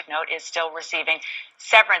 who we should note is still receiving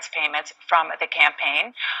severance payments from the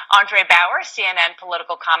campaign, Andre Bauer, CNN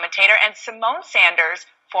political commentator, and Symone Sanders,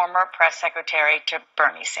 former press secretary to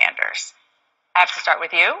Bernie Sanders. I have to start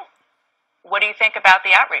with you. What do you think about the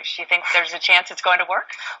outreach? Do you think there's a chance it's going to work?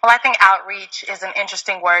 Well, I think outreach is an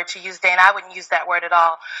interesting word to use, Dan. I wouldn't use that word at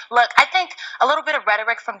all. Look, I think a little bit of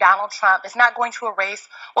rhetoric from Donald Trump is not going to erase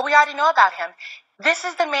what we already know about him. This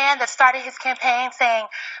is the man that started his campaign saying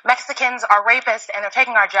Mexicans are rapists and they're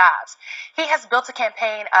taking our jobs. He has built a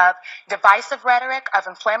campaign of divisive rhetoric, of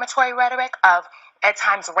inflammatory rhetoric, of at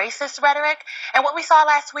times racist rhetoric. And what we saw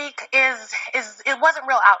last week is it wasn't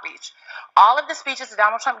real outreach. All of the speeches that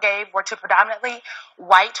Donald Trump gave were to predominantly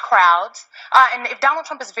white crowds. And if Donald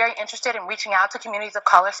Trump is very interested in reaching out to communities of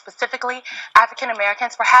color, specifically African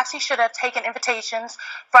Americans, perhaps he should have taken invitations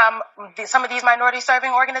from some of these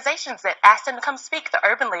minority-serving organizations that asked him to come speak, the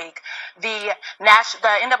Urban League, the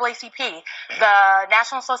NAACP, the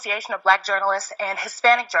National Association of Black Journalists and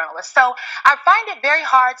Hispanic Journalists. So I find it very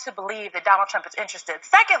hard to believe that Donald Trump is interested.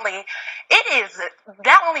 Secondly, it is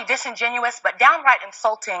not only disingenuous, but downright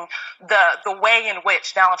insulting the way in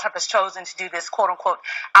which Donald Trump has chosen to do this quote-unquote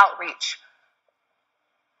outreach.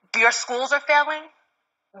 Your schools are failing.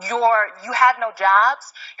 You have no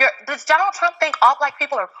jobs. Does Donald Trump think all black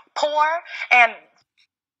people are poor and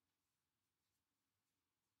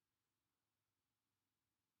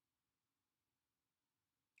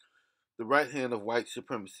the right hand of white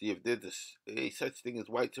supremacy? If there's a such thing as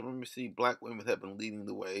white supremacy, black women have been leading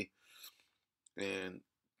the way and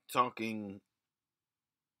talking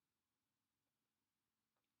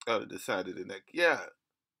out of the side of the neck. Yeah,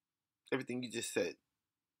 everything you just said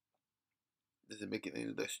doesn't make it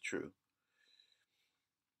any less true.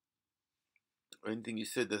 Anything you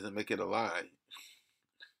said doesn't make it a lie.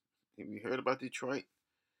 Have you heard about Detroit?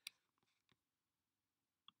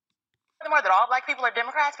 Furthermore, that all black people are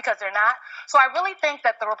Democrats, because they're not. So I really think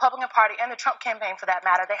that the Republican Party and the Trump campaign, for that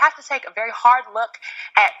matter, they have to take a very hard look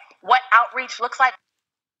at what outreach looks like.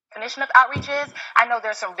 Definition of outreach is. I know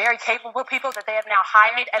there's some very capable people that they have now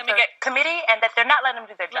hired at the committee, and that they're not letting them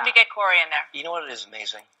do their job. Let me get Corey in there. You know what is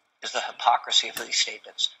amazing? Is the hypocrisy of these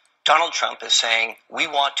statements. Donald Trump is saying, we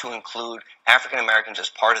want to include African Americans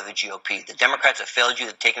as part of the GOP. The Democrats have failed you,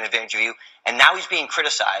 they've taken advantage of you, and now he's being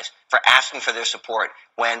criticized for asking for their support,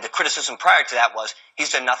 when the criticism prior to that was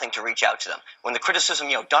he's done nothing to reach out to them. When the criticism,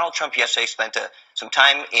 Donald Trump yesterday spent some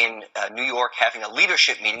time in New York having a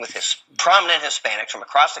leadership meeting with his prominent Hispanics from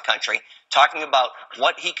across the country, talking about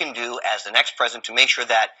what he can do as the next president to make sure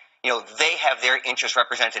that they have their interests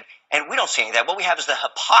represented. And we don't see any of that. What we have is the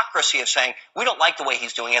hypocrisy of saying we don't like the way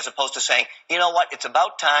he's doing, as opposed to saying, you know what, it's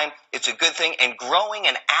about time, it's a good thing, and growing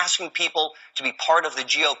and asking people to be part of the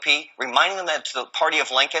GOP, reminding them that it's the party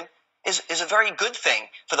of Lincoln, is a very good thing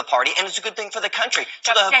for the party, and it's a good thing for the country.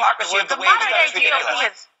 So the hypocrisy of the way he's done is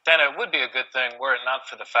ridiculous. Then it would be a good thing were it not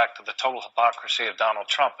for the fact of the total hypocrisy of Donald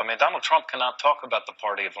Trump. I mean, Donald Trump cannot talk about the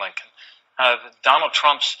party of Lincoln. Donald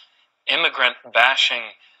Trump's immigrant bashing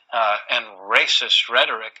and racist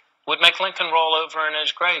rhetoric would make Lincoln roll over in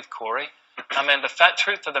his grave, Corey. I mean, the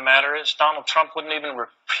truth of the matter is Donald Trump wouldn't even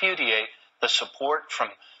repudiate the support from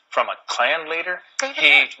a Klan leader.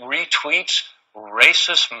 He retweets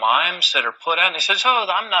racist mimes that are put out, and he says, "Oh,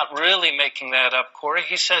 I'm not really making that up, Corey."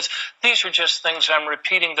 He says, "These are just things I'm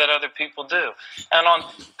repeating that other people do." And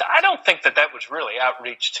I don't think that was really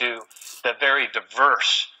outreach to the very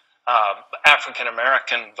diverse African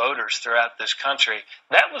American voters throughout this country.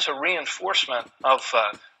 That was a reinforcement of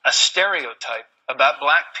a stereotype about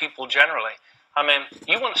black people generally. I mean,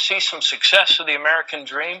 you want to see some success of the American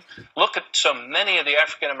dream? Look at so many of the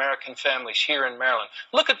African American families here in Maryland.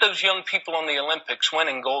 Look at those young people in the Olympics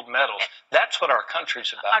winning gold medals. That's what our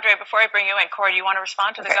country's about. Andre, before I bring you in, Corey, do you want to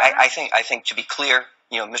respond to the governor? governor? I think to be clear,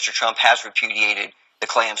 Mr. Trump has repudiated the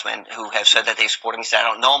Klansmen who have said that they support him. He said, "I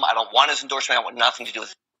don't know him. I don't want his endorsement. I want nothing to do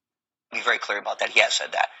with it." Be very clear about that. He has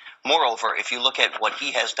said that. Moreover, if you look at what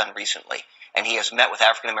he has done recently, and he has met with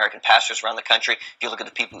African-American pastors around the country, if you look at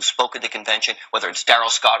the people who spoke at the convention, whether it's Darrell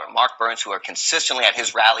Scott or Mark Burns, who are consistently at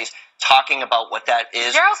his rallies talking about what that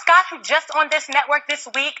is. Darrell Scott, who just on this network this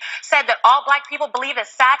week said that all black people believe is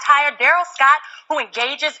satire. Darrell Scott, who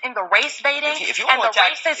engages in the race baiting and the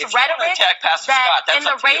racist rhetoric that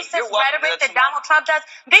Donald Trump does.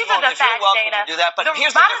 These are the facts, Dana. The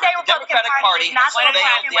modern-day Republican Party is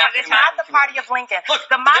not the party of Lincoln.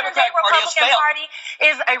 The modern-day Republican Party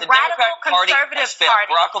is a radical conservative party.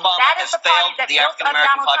 Barack Obama That is has the party failed that the built up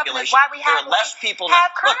African-American Donald Trump, and is why we population. have There are less people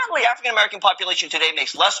currently. The African-American population today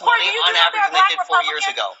makes less money on average than they did 4 years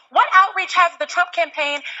ago. What outreach has the Trump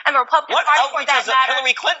campaign and the Republican Party for that matter? What outreach has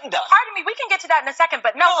Hillary Clinton done? Pardon me, we can get to that in a second,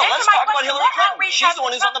 but no, let's talk about Hillary Clinton. She's the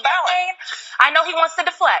one who's on the ballot. I know he wants to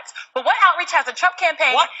deflect, but what outreach has the Trump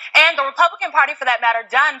campaign and the Republican Party, for that matter,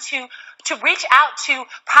 done to reach out to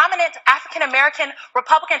prominent African American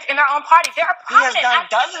Republicans in their own party? There are prominent. He has done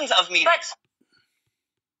dozens of meetings.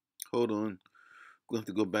 Hold on, we'll have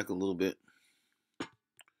to go back a little bit.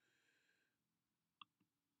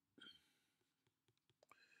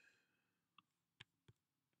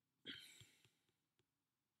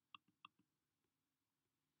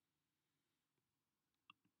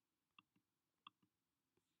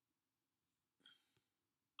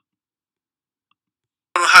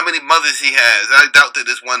 I don't know how many mothers he has. I doubt that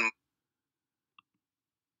there's one.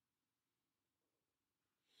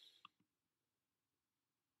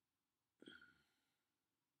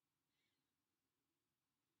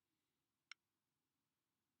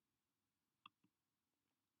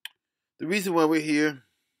 The reason why we're here,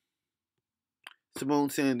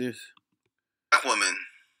 Symone Sanders. Black woman.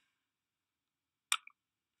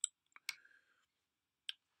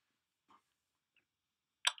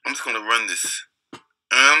 I'm just going to run this.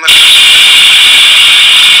 I'm not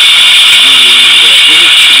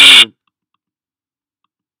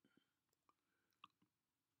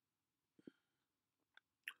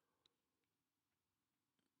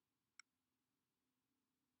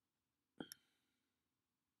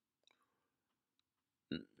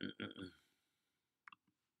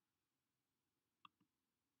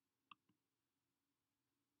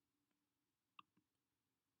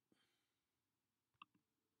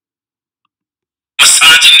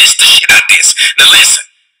misogynist the shit out this. Now listen,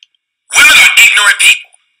 women are ignorant people.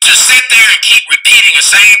 To sit there and keep repeating the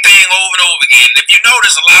same thing over and over again. If you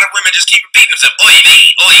notice, a lot of women just keep repeating themselves. Oy vey,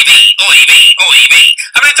 oy vey, oy vey, oy vey.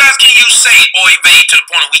 How many times can you say oy vey to the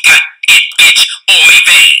point where we got it, bitch, oy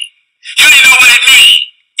vey? You didn't know what it mean.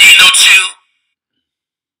 You didn't know too.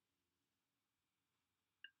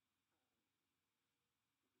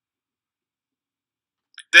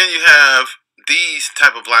 Then you have these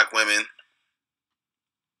type of black women.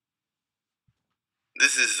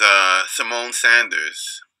 This is Symone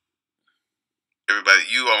Sanders. Everybody,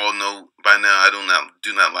 you all know by now. I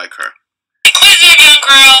do not like her. Inquisitive young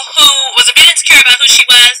girl who was a bit insecure about who she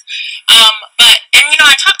was,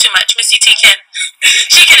 I talk too much. Missy T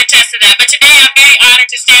she can attest to that. But today I'm very honored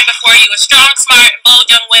to stand before you, a strong, smart, and bold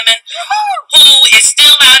young woman who is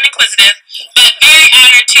still loud and inquisitive, but very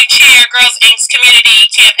honored to chair Girls Inc.'s community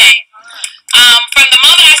campaign. From the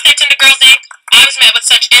moment I stepped into Girls Inc., I was met with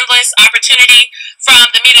such endless opportunity, from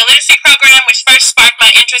the media literacy program, which first sparked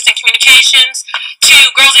my interest in communications, to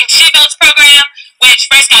Girls Inc. She Votes program,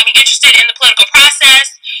 which first got me interested in the political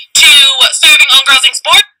process, to serving on Girls Inc.'s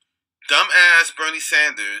board. Dumbass Bernie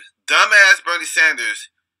Sanders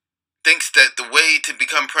thinks that the way to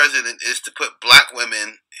become president is to put black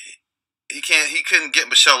women. He couldn't get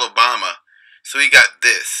Michelle Obama, so he got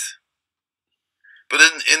this. But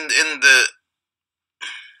in the,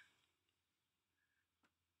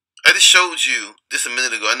 I just showed you this a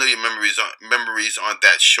minute ago. I know your memories aren't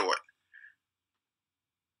that short.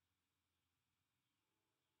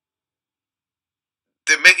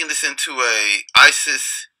 making this into a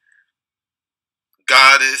ISIS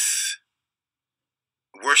goddess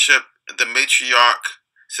worship the matriarch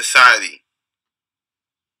society.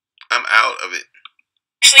 I'm out of it.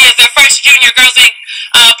 Actually, as their first junior Girls Inc.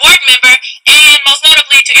 Board member, and most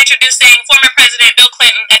notably to introducing former President Bill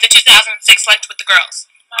Clinton at the 2006 Lunch with the Girls.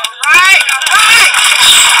 All right.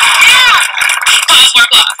 Yeah. Pause for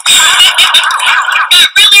applause. But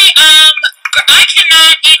really, I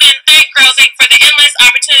cannot even thank Girls Inc. for the endless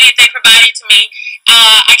opportunities they provided to me.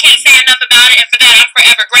 I can't say enough about it, and for that, I'm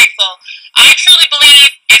forever grateful. I truly believe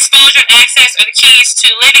exposure and access are the keys to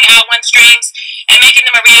living out one's dreams and making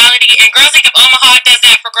them a reality. And Girls Inc. of Omaha does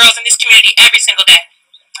that for girls in this community every single day.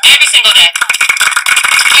 Every single day.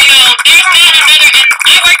 You know, there's not another, and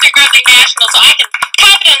I worked at Girls Inc. National, so I can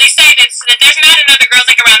confidently say this, that there's not another Girls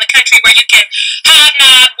Inc. around the country where you can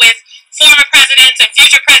hobnob with former presidents and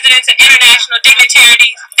future presidents and international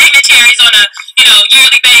dignitaries on a,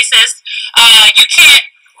 yearly basis. You can't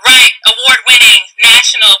write award-winning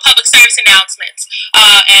national public service announcements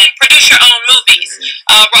and produce your own movies.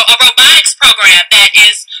 A robotics program that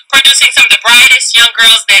is producing some of the brightest young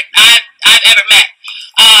girls that I've ever met.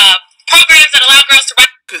 Programs that allow girls to write.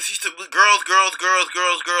 Because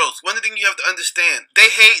girls. One thing you have to understand, they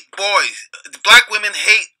hate boys. Black women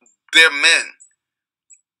hate their men.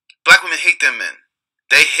 Black women hate their men.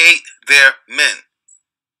 They hate their men.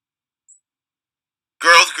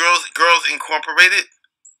 Girls Incorporated.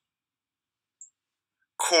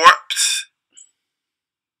 Corpse.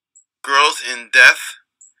 Girls in Death.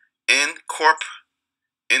 In Corpse.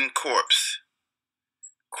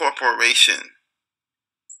 Corporation.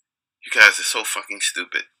 You guys are so fucking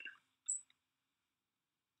stupid.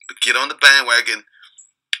 But get on the bandwagon.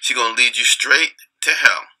 She's gonna lead you straight to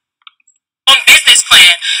hell. Business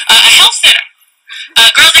plan, a health center,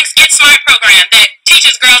 Girls Inc.'s Get Smart program that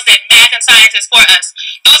teaches girls that math and science is for us.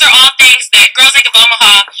 Those are all things that Girls Inc. of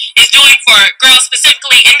Omaha is doing for girls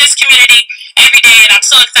specifically in this community every day, and I'm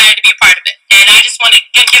so excited to be a part of it. And I just want to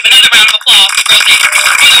give another round of applause to Girls Inc.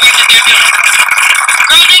 for the work that they're doing.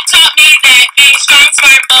 Girls Inc. taught me that being strong,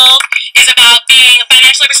 smart, and bold is about being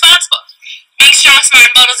financially responsible. Being strong,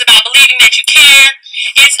 smart, and bold is about believing that you can.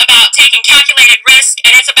 It's about taking calculated risk,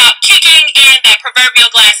 and it's about kicking in that proverbial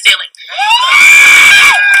glass ceiling.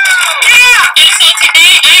 Yeah! And so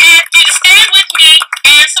today, I ask you to stand with me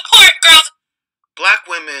and support Girls. Black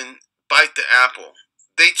women bite the apple.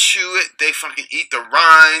 They chew it. They fucking eat the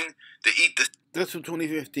rind. They eat the... That's from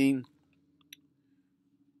 2015.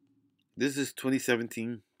 This is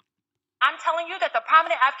 2017. I'm telling you that the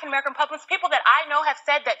prominent African-American public people that I know have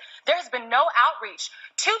said that there has been no outreach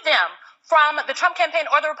to them from the Trump campaign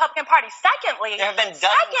or the Republican Party. Secondly, there have been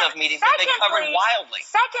dozens of meetings that have been covered wildly.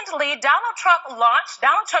 Secondly, Donald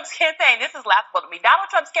Trump's campaign, this is laughable to me,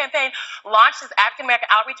 Donald Trump's campaign launched his African-American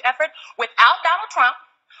outreach effort without Donald Trump.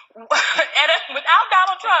 Without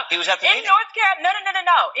Donald Trump, he was at the meeting. North Carolina.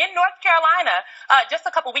 No, in North Carolina, just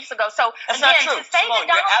a couple weeks ago. So that's again, not true. To say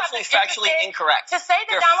Symone, that Donald you're Trump absolutely is factually incorrect. To say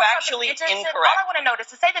that you're Donald factually Trump is interested, incorrect. all I want to know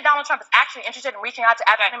is to say that Donald Trump is actually interested in reaching out to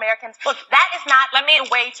African Americans. Look, that is not the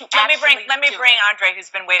way to. Let me bring Andre,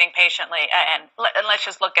 who's been waiting patiently, and let's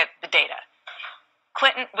just look at the data.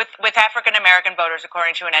 Clinton, with African American voters,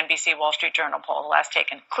 according to an NBC Wall Street Journal poll, the last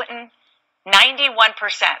taken, Clinton, 91%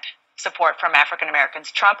 support from African Americans.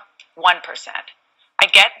 Trump, 1%. I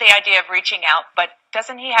get the idea of reaching out, but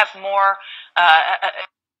doesn't he have more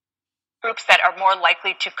groups that are more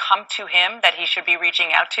likely to come to him that he should be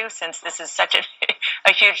reaching out to, since this is such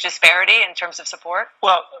a huge disparity in terms of support?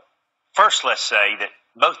 Well, first, let's say that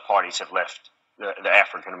both parties have left the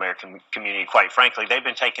African American community. Quite frankly, they've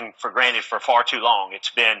been taken for granted for far too long. It's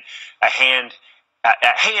been a hand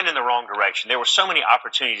in the wrong direction. There were so many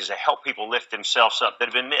opportunities to help people lift themselves up that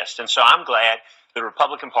have been missed. And so I'm glad the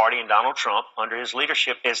Republican Party and Donald Trump, under his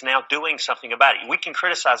leadership, is now doing something about it. We can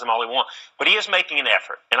criticize him all we want, but he is making an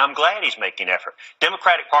effort, and I'm glad he's making an effort.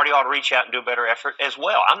 Democratic Party ought to reach out and do a better effort as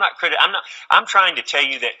well. I'm trying to tell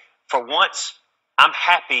you that for once, I'm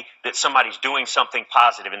happy that somebody's doing something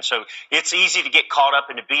positive, and so it's easy to get caught up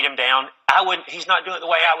and to beat him down. He's not doing it the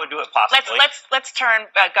way I would do it possibly. Let's turn,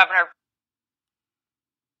 Governor.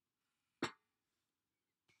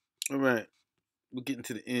 All right, we're getting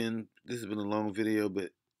to the end. This has been a long video,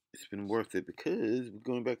 but it's been worth it because we're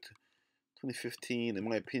going back to 2015. In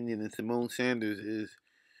my opinion, and Symone Sanders is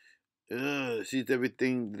she's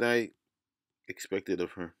everything that I expected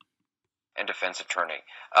of her. And defense attorney.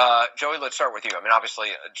 Joey, let's start with you. I mean, obviously,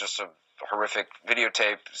 just a horrific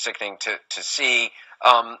videotape, sickening to see.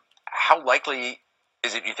 How likely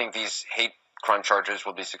is it you think these hate crime charges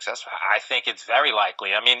will be successful? I think it's very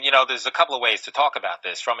likely. I mean, there's a couple of ways to talk about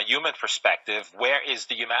this. From a human perspective, where is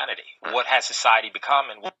the humanity? What has society become,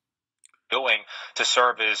 and what doing to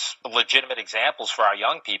serve as legitimate examples for our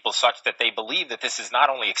young people, such that they believe that this is not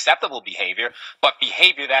only acceptable behavior, but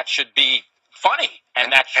behavior that should be funny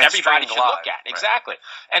and that everybody should look at. Right. Exactly.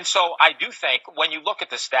 And so I do think when you look at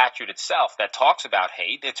the statute itself that talks about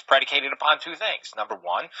hate, it's predicated upon two things. Number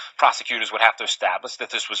one, prosecutors would have to establish that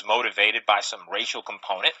this was motivated by some racial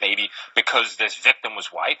component, maybe because this victim was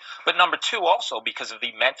white. But number two, also because of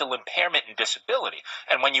the mental impairment and disability.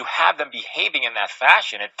 And when you have them behaving in that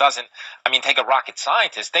fashion, it doesn't, take a rocket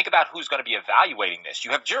scientist. Think about who's going to be evaluating this. You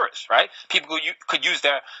have jurors, right? People who could use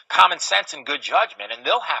their common sense and good judgment, and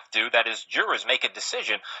they'll have to, that is, jurors make a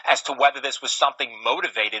decision as to whether this was something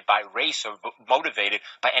motivated by race or motivated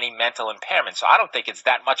by any mental impairment. So I don't think it's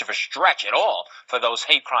that much of a stretch at all for those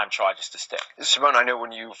hate crime charges to stick. Symone, I know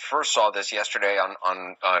when you first saw this yesterday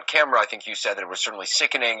on camera, I think you said that it was certainly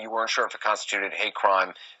sickening. You weren't sure if it constituted hate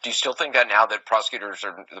crime. Do you still think that now that prosecutors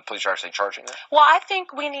or the police are actually charging that? Well, I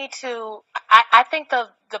think we need to. I think the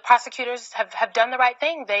prosecutors have done the right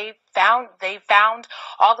thing. They found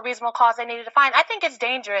all the reasonable cause they needed to find. I think it's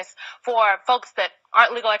dangerous for folks that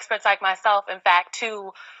aren't legal experts like myself, in fact,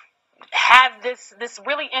 to have this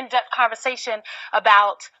really in-depth conversation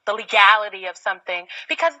about the legality of something,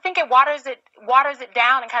 because I think it waters it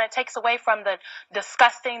down and kind of takes away from the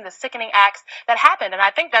disgusting, the sickening acts that happened. And I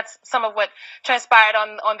think that's some of what transpired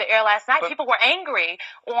on the air last night. People were angry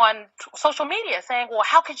on social media saying, well,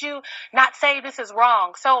 how could you not say this is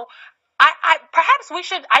wrong? So perhaps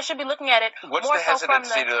I should be looking at it What's more the so from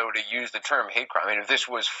hesitancy though to use the term hate crime? If this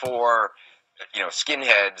was for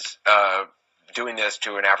skinheads doing this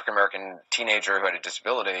to an African-American teenager who had a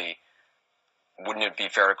disability, wouldn't it be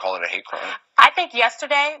fair to call it a hate crime? I think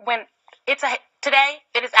yesterday, today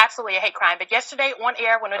it is absolutely a hate crime. But yesterday on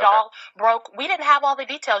air, when it all broke, we didn't have all the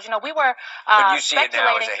details. We were but you see speculating. It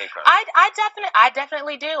now as a hate crime. I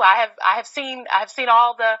definitely do. I have seen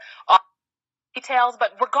all the details.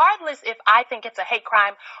 But regardless if I think it's a hate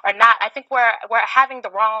crime or not, I think we're having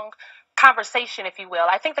the wrong conversation, if you will.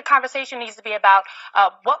 I think the conversation needs to be about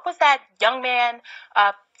what was that young man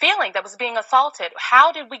feeling that was being assaulted?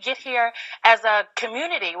 How did we get here as a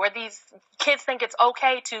community where these kids think it's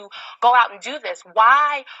okay to go out and do this?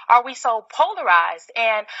 Why are we so polarized?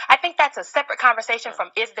 And I think that's a separate conversation from,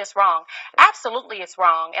 is this wrong? Absolutely it's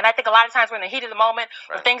wrong. And I think a lot of times we're in the heat of the moment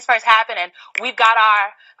when things first happen and we've got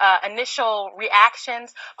our initial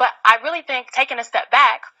reactions. But I really think taking a step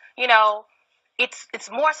back, it's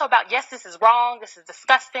more so about, yes, this is wrong, this is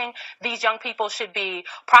disgusting, these young people should be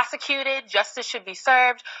prosecuted, justice should be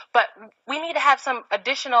served, but we need to have some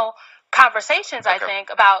additional conversations, I think,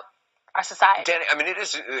 about our society. Danny, it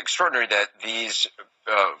is extraordinary that these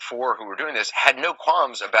four who were doing this had no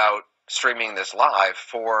qualms about streaming this live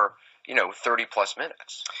for 30 plus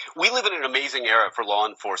minutes. We live in an amazing era for law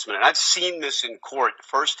enforcement, and I've seen this in court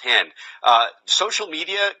firsthand. Social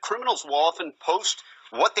media, criminals will often post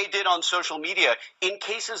what they did on social media in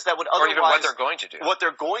cases that would otherwise... Or even what they're going to do. What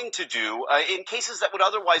they're going to do in cases that would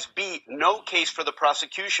otherwise be no case for the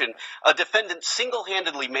prosecution. A defendant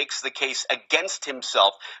single-handedly makes the case against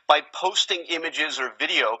himself by posting images or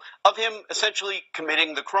video of him essentially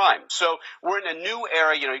committing the crime. So we're in a new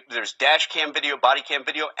era. There's dash cam video, body cam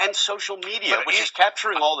video, and social media, which is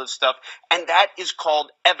capturing all this stuff, and that is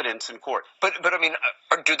called evidence in court. But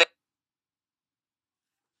do they...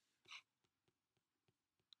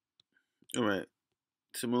 All right,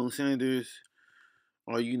 Symone Sanders,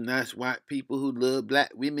 are you nice white people who love black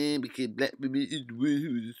women because black women is the one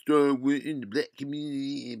who's a strong one in the black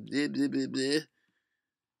community and blah, blah, blah, blah,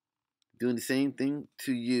 doing the same thing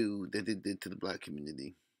to you that they did to the black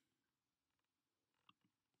community?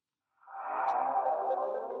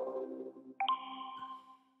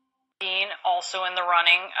 Dean also in the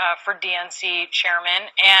running for DNC chairman,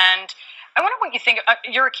 and I wonder what you think.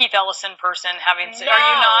 You're a Keith Ellison person, are you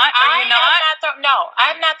not? Are you not? No, I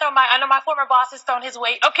have not thrown I know my former boss has thrown his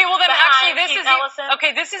weight. Okay, well then actually this is Ellison,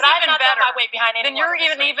 this is even even better. My weight behind then you're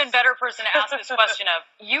even better person to ask this question of.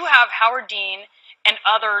 You have Howard Dean and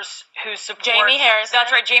others who support Jamie Harrison.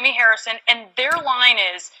 That's right, Jamie Harrison, and their line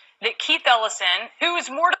is that Keith Ellison, who is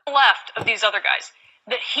more to the left of these other guys,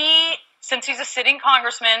 that he, since he's a sitting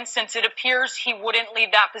congressman, since it appears he wouldn't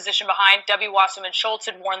leave that position behind, Debbie Wasserman Schultz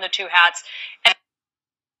had worn the two hats,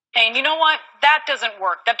 and you know what? That doesn't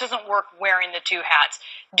work. That doesn't work wearing the two hats.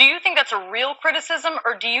 Do you think that's a real criticism,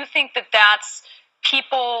 or do you think that that's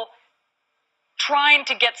people trying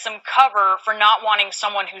to get some cover for not wanting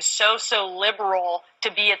someone who's so liberal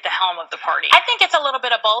to be at the helm of the party? I think it's a little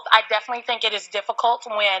bit of both. I definitely think it is difficult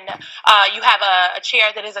when you have a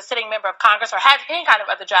chair that is a sitting member of Congress or has any kind of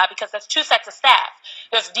other job, because there's two sets of staff.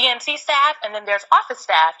 There's DNC staff and then there's office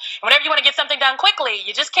staff. And whenever you want to get something done quickly,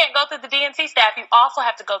 you just can't go through the DNC staff. You also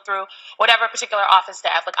have to go through whatever particular office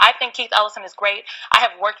staff. Like, I think Keith Ellison is great. I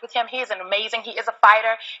have worked with him. He is an amazing. He is a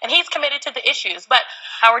fighter, and he's committed to the issues. But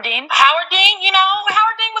Howard Dean, Howard Dean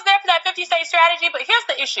was there for that 50-state strategy. But here's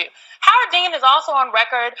the issue. Howard Dean is also on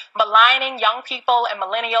record maligning young people and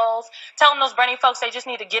millennials, telling those Bernie folks they just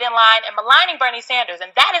need to get in line, and maligning Bernie Sanders.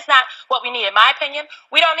 And that is not what we need, in my opinion.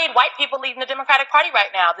 We don't need white people leading the Democratic Party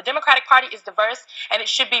right now. The Democratic Party is diverse, and it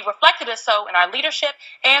should be reflected as so in our leadership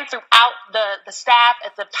and throughout the staff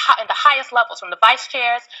at the highest levels, from the vice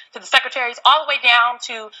chairs to the secretaries, all the way down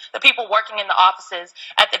to the people working in the offices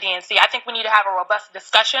at the DNC. I think we need to have a robust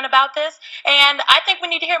discussion about this, and I think we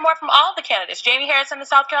need to hear more from all the candidates. Jamie Harrison in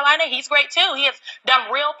South Carolina, he's great too. He has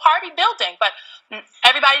done real party building, but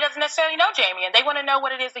everybody doesn't necessarily know Jamie, and they want to know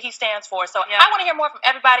what it is that he stands for. So I want to hear more from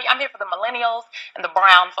everybody. I'm here for the millennials and the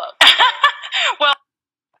brown folks. Well,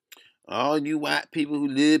 all you white people who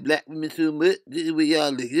live black women so much, this is where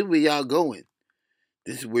y'all going.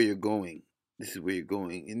 This is where you're going. This is where you're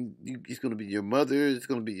going. And it's going to be your mothers. It's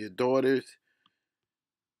going to be your daughters.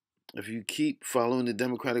 If you keep following the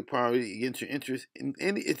Democratic Party against your interests,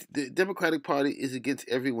 the Democratic Party is against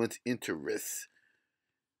everyone's interests.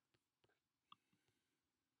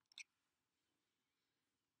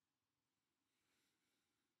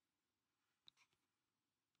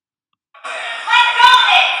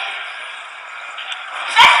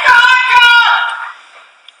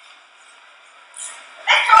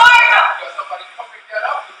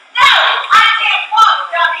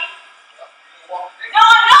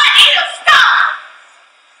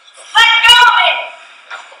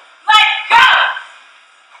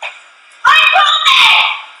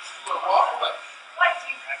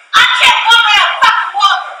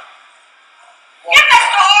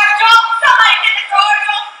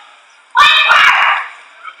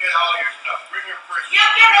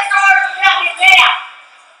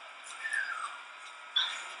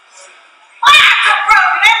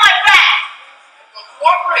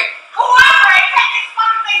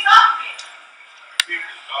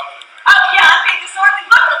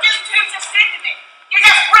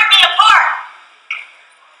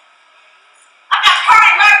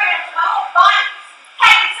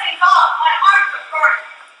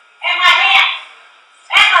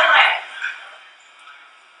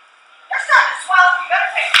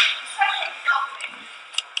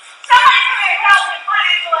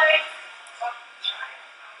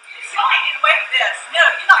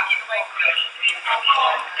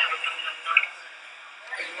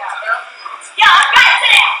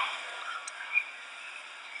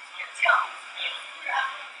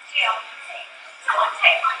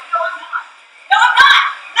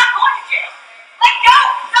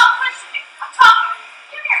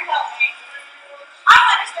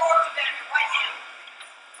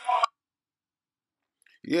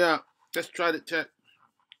 Yeah, let's try to check.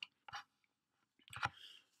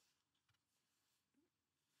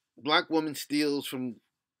 Black woman steals from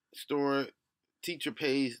store, teacher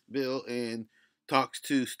pays bill, and talks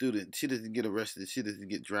to student. She doesn't get arrested. She doesn't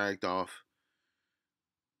get dragged off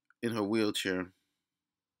in her wheelchair.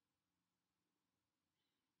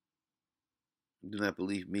 Do not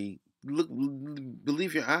believe me. Look,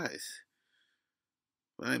 believe your eyes.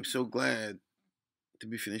 I'm so glad to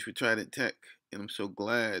be finished with Trident Tech, and I'm so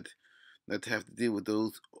glad not to have to deal with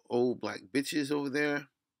those old black bitches over there.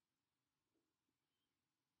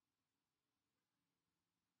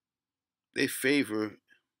 They favor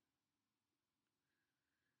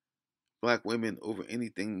black women over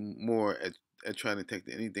anything more at Trident Tech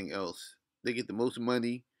than anything else. They get the most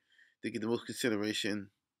money. They get the most consideration.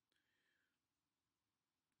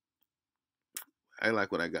 I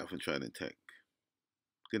like what I got from Trident Tech.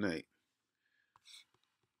 Good night.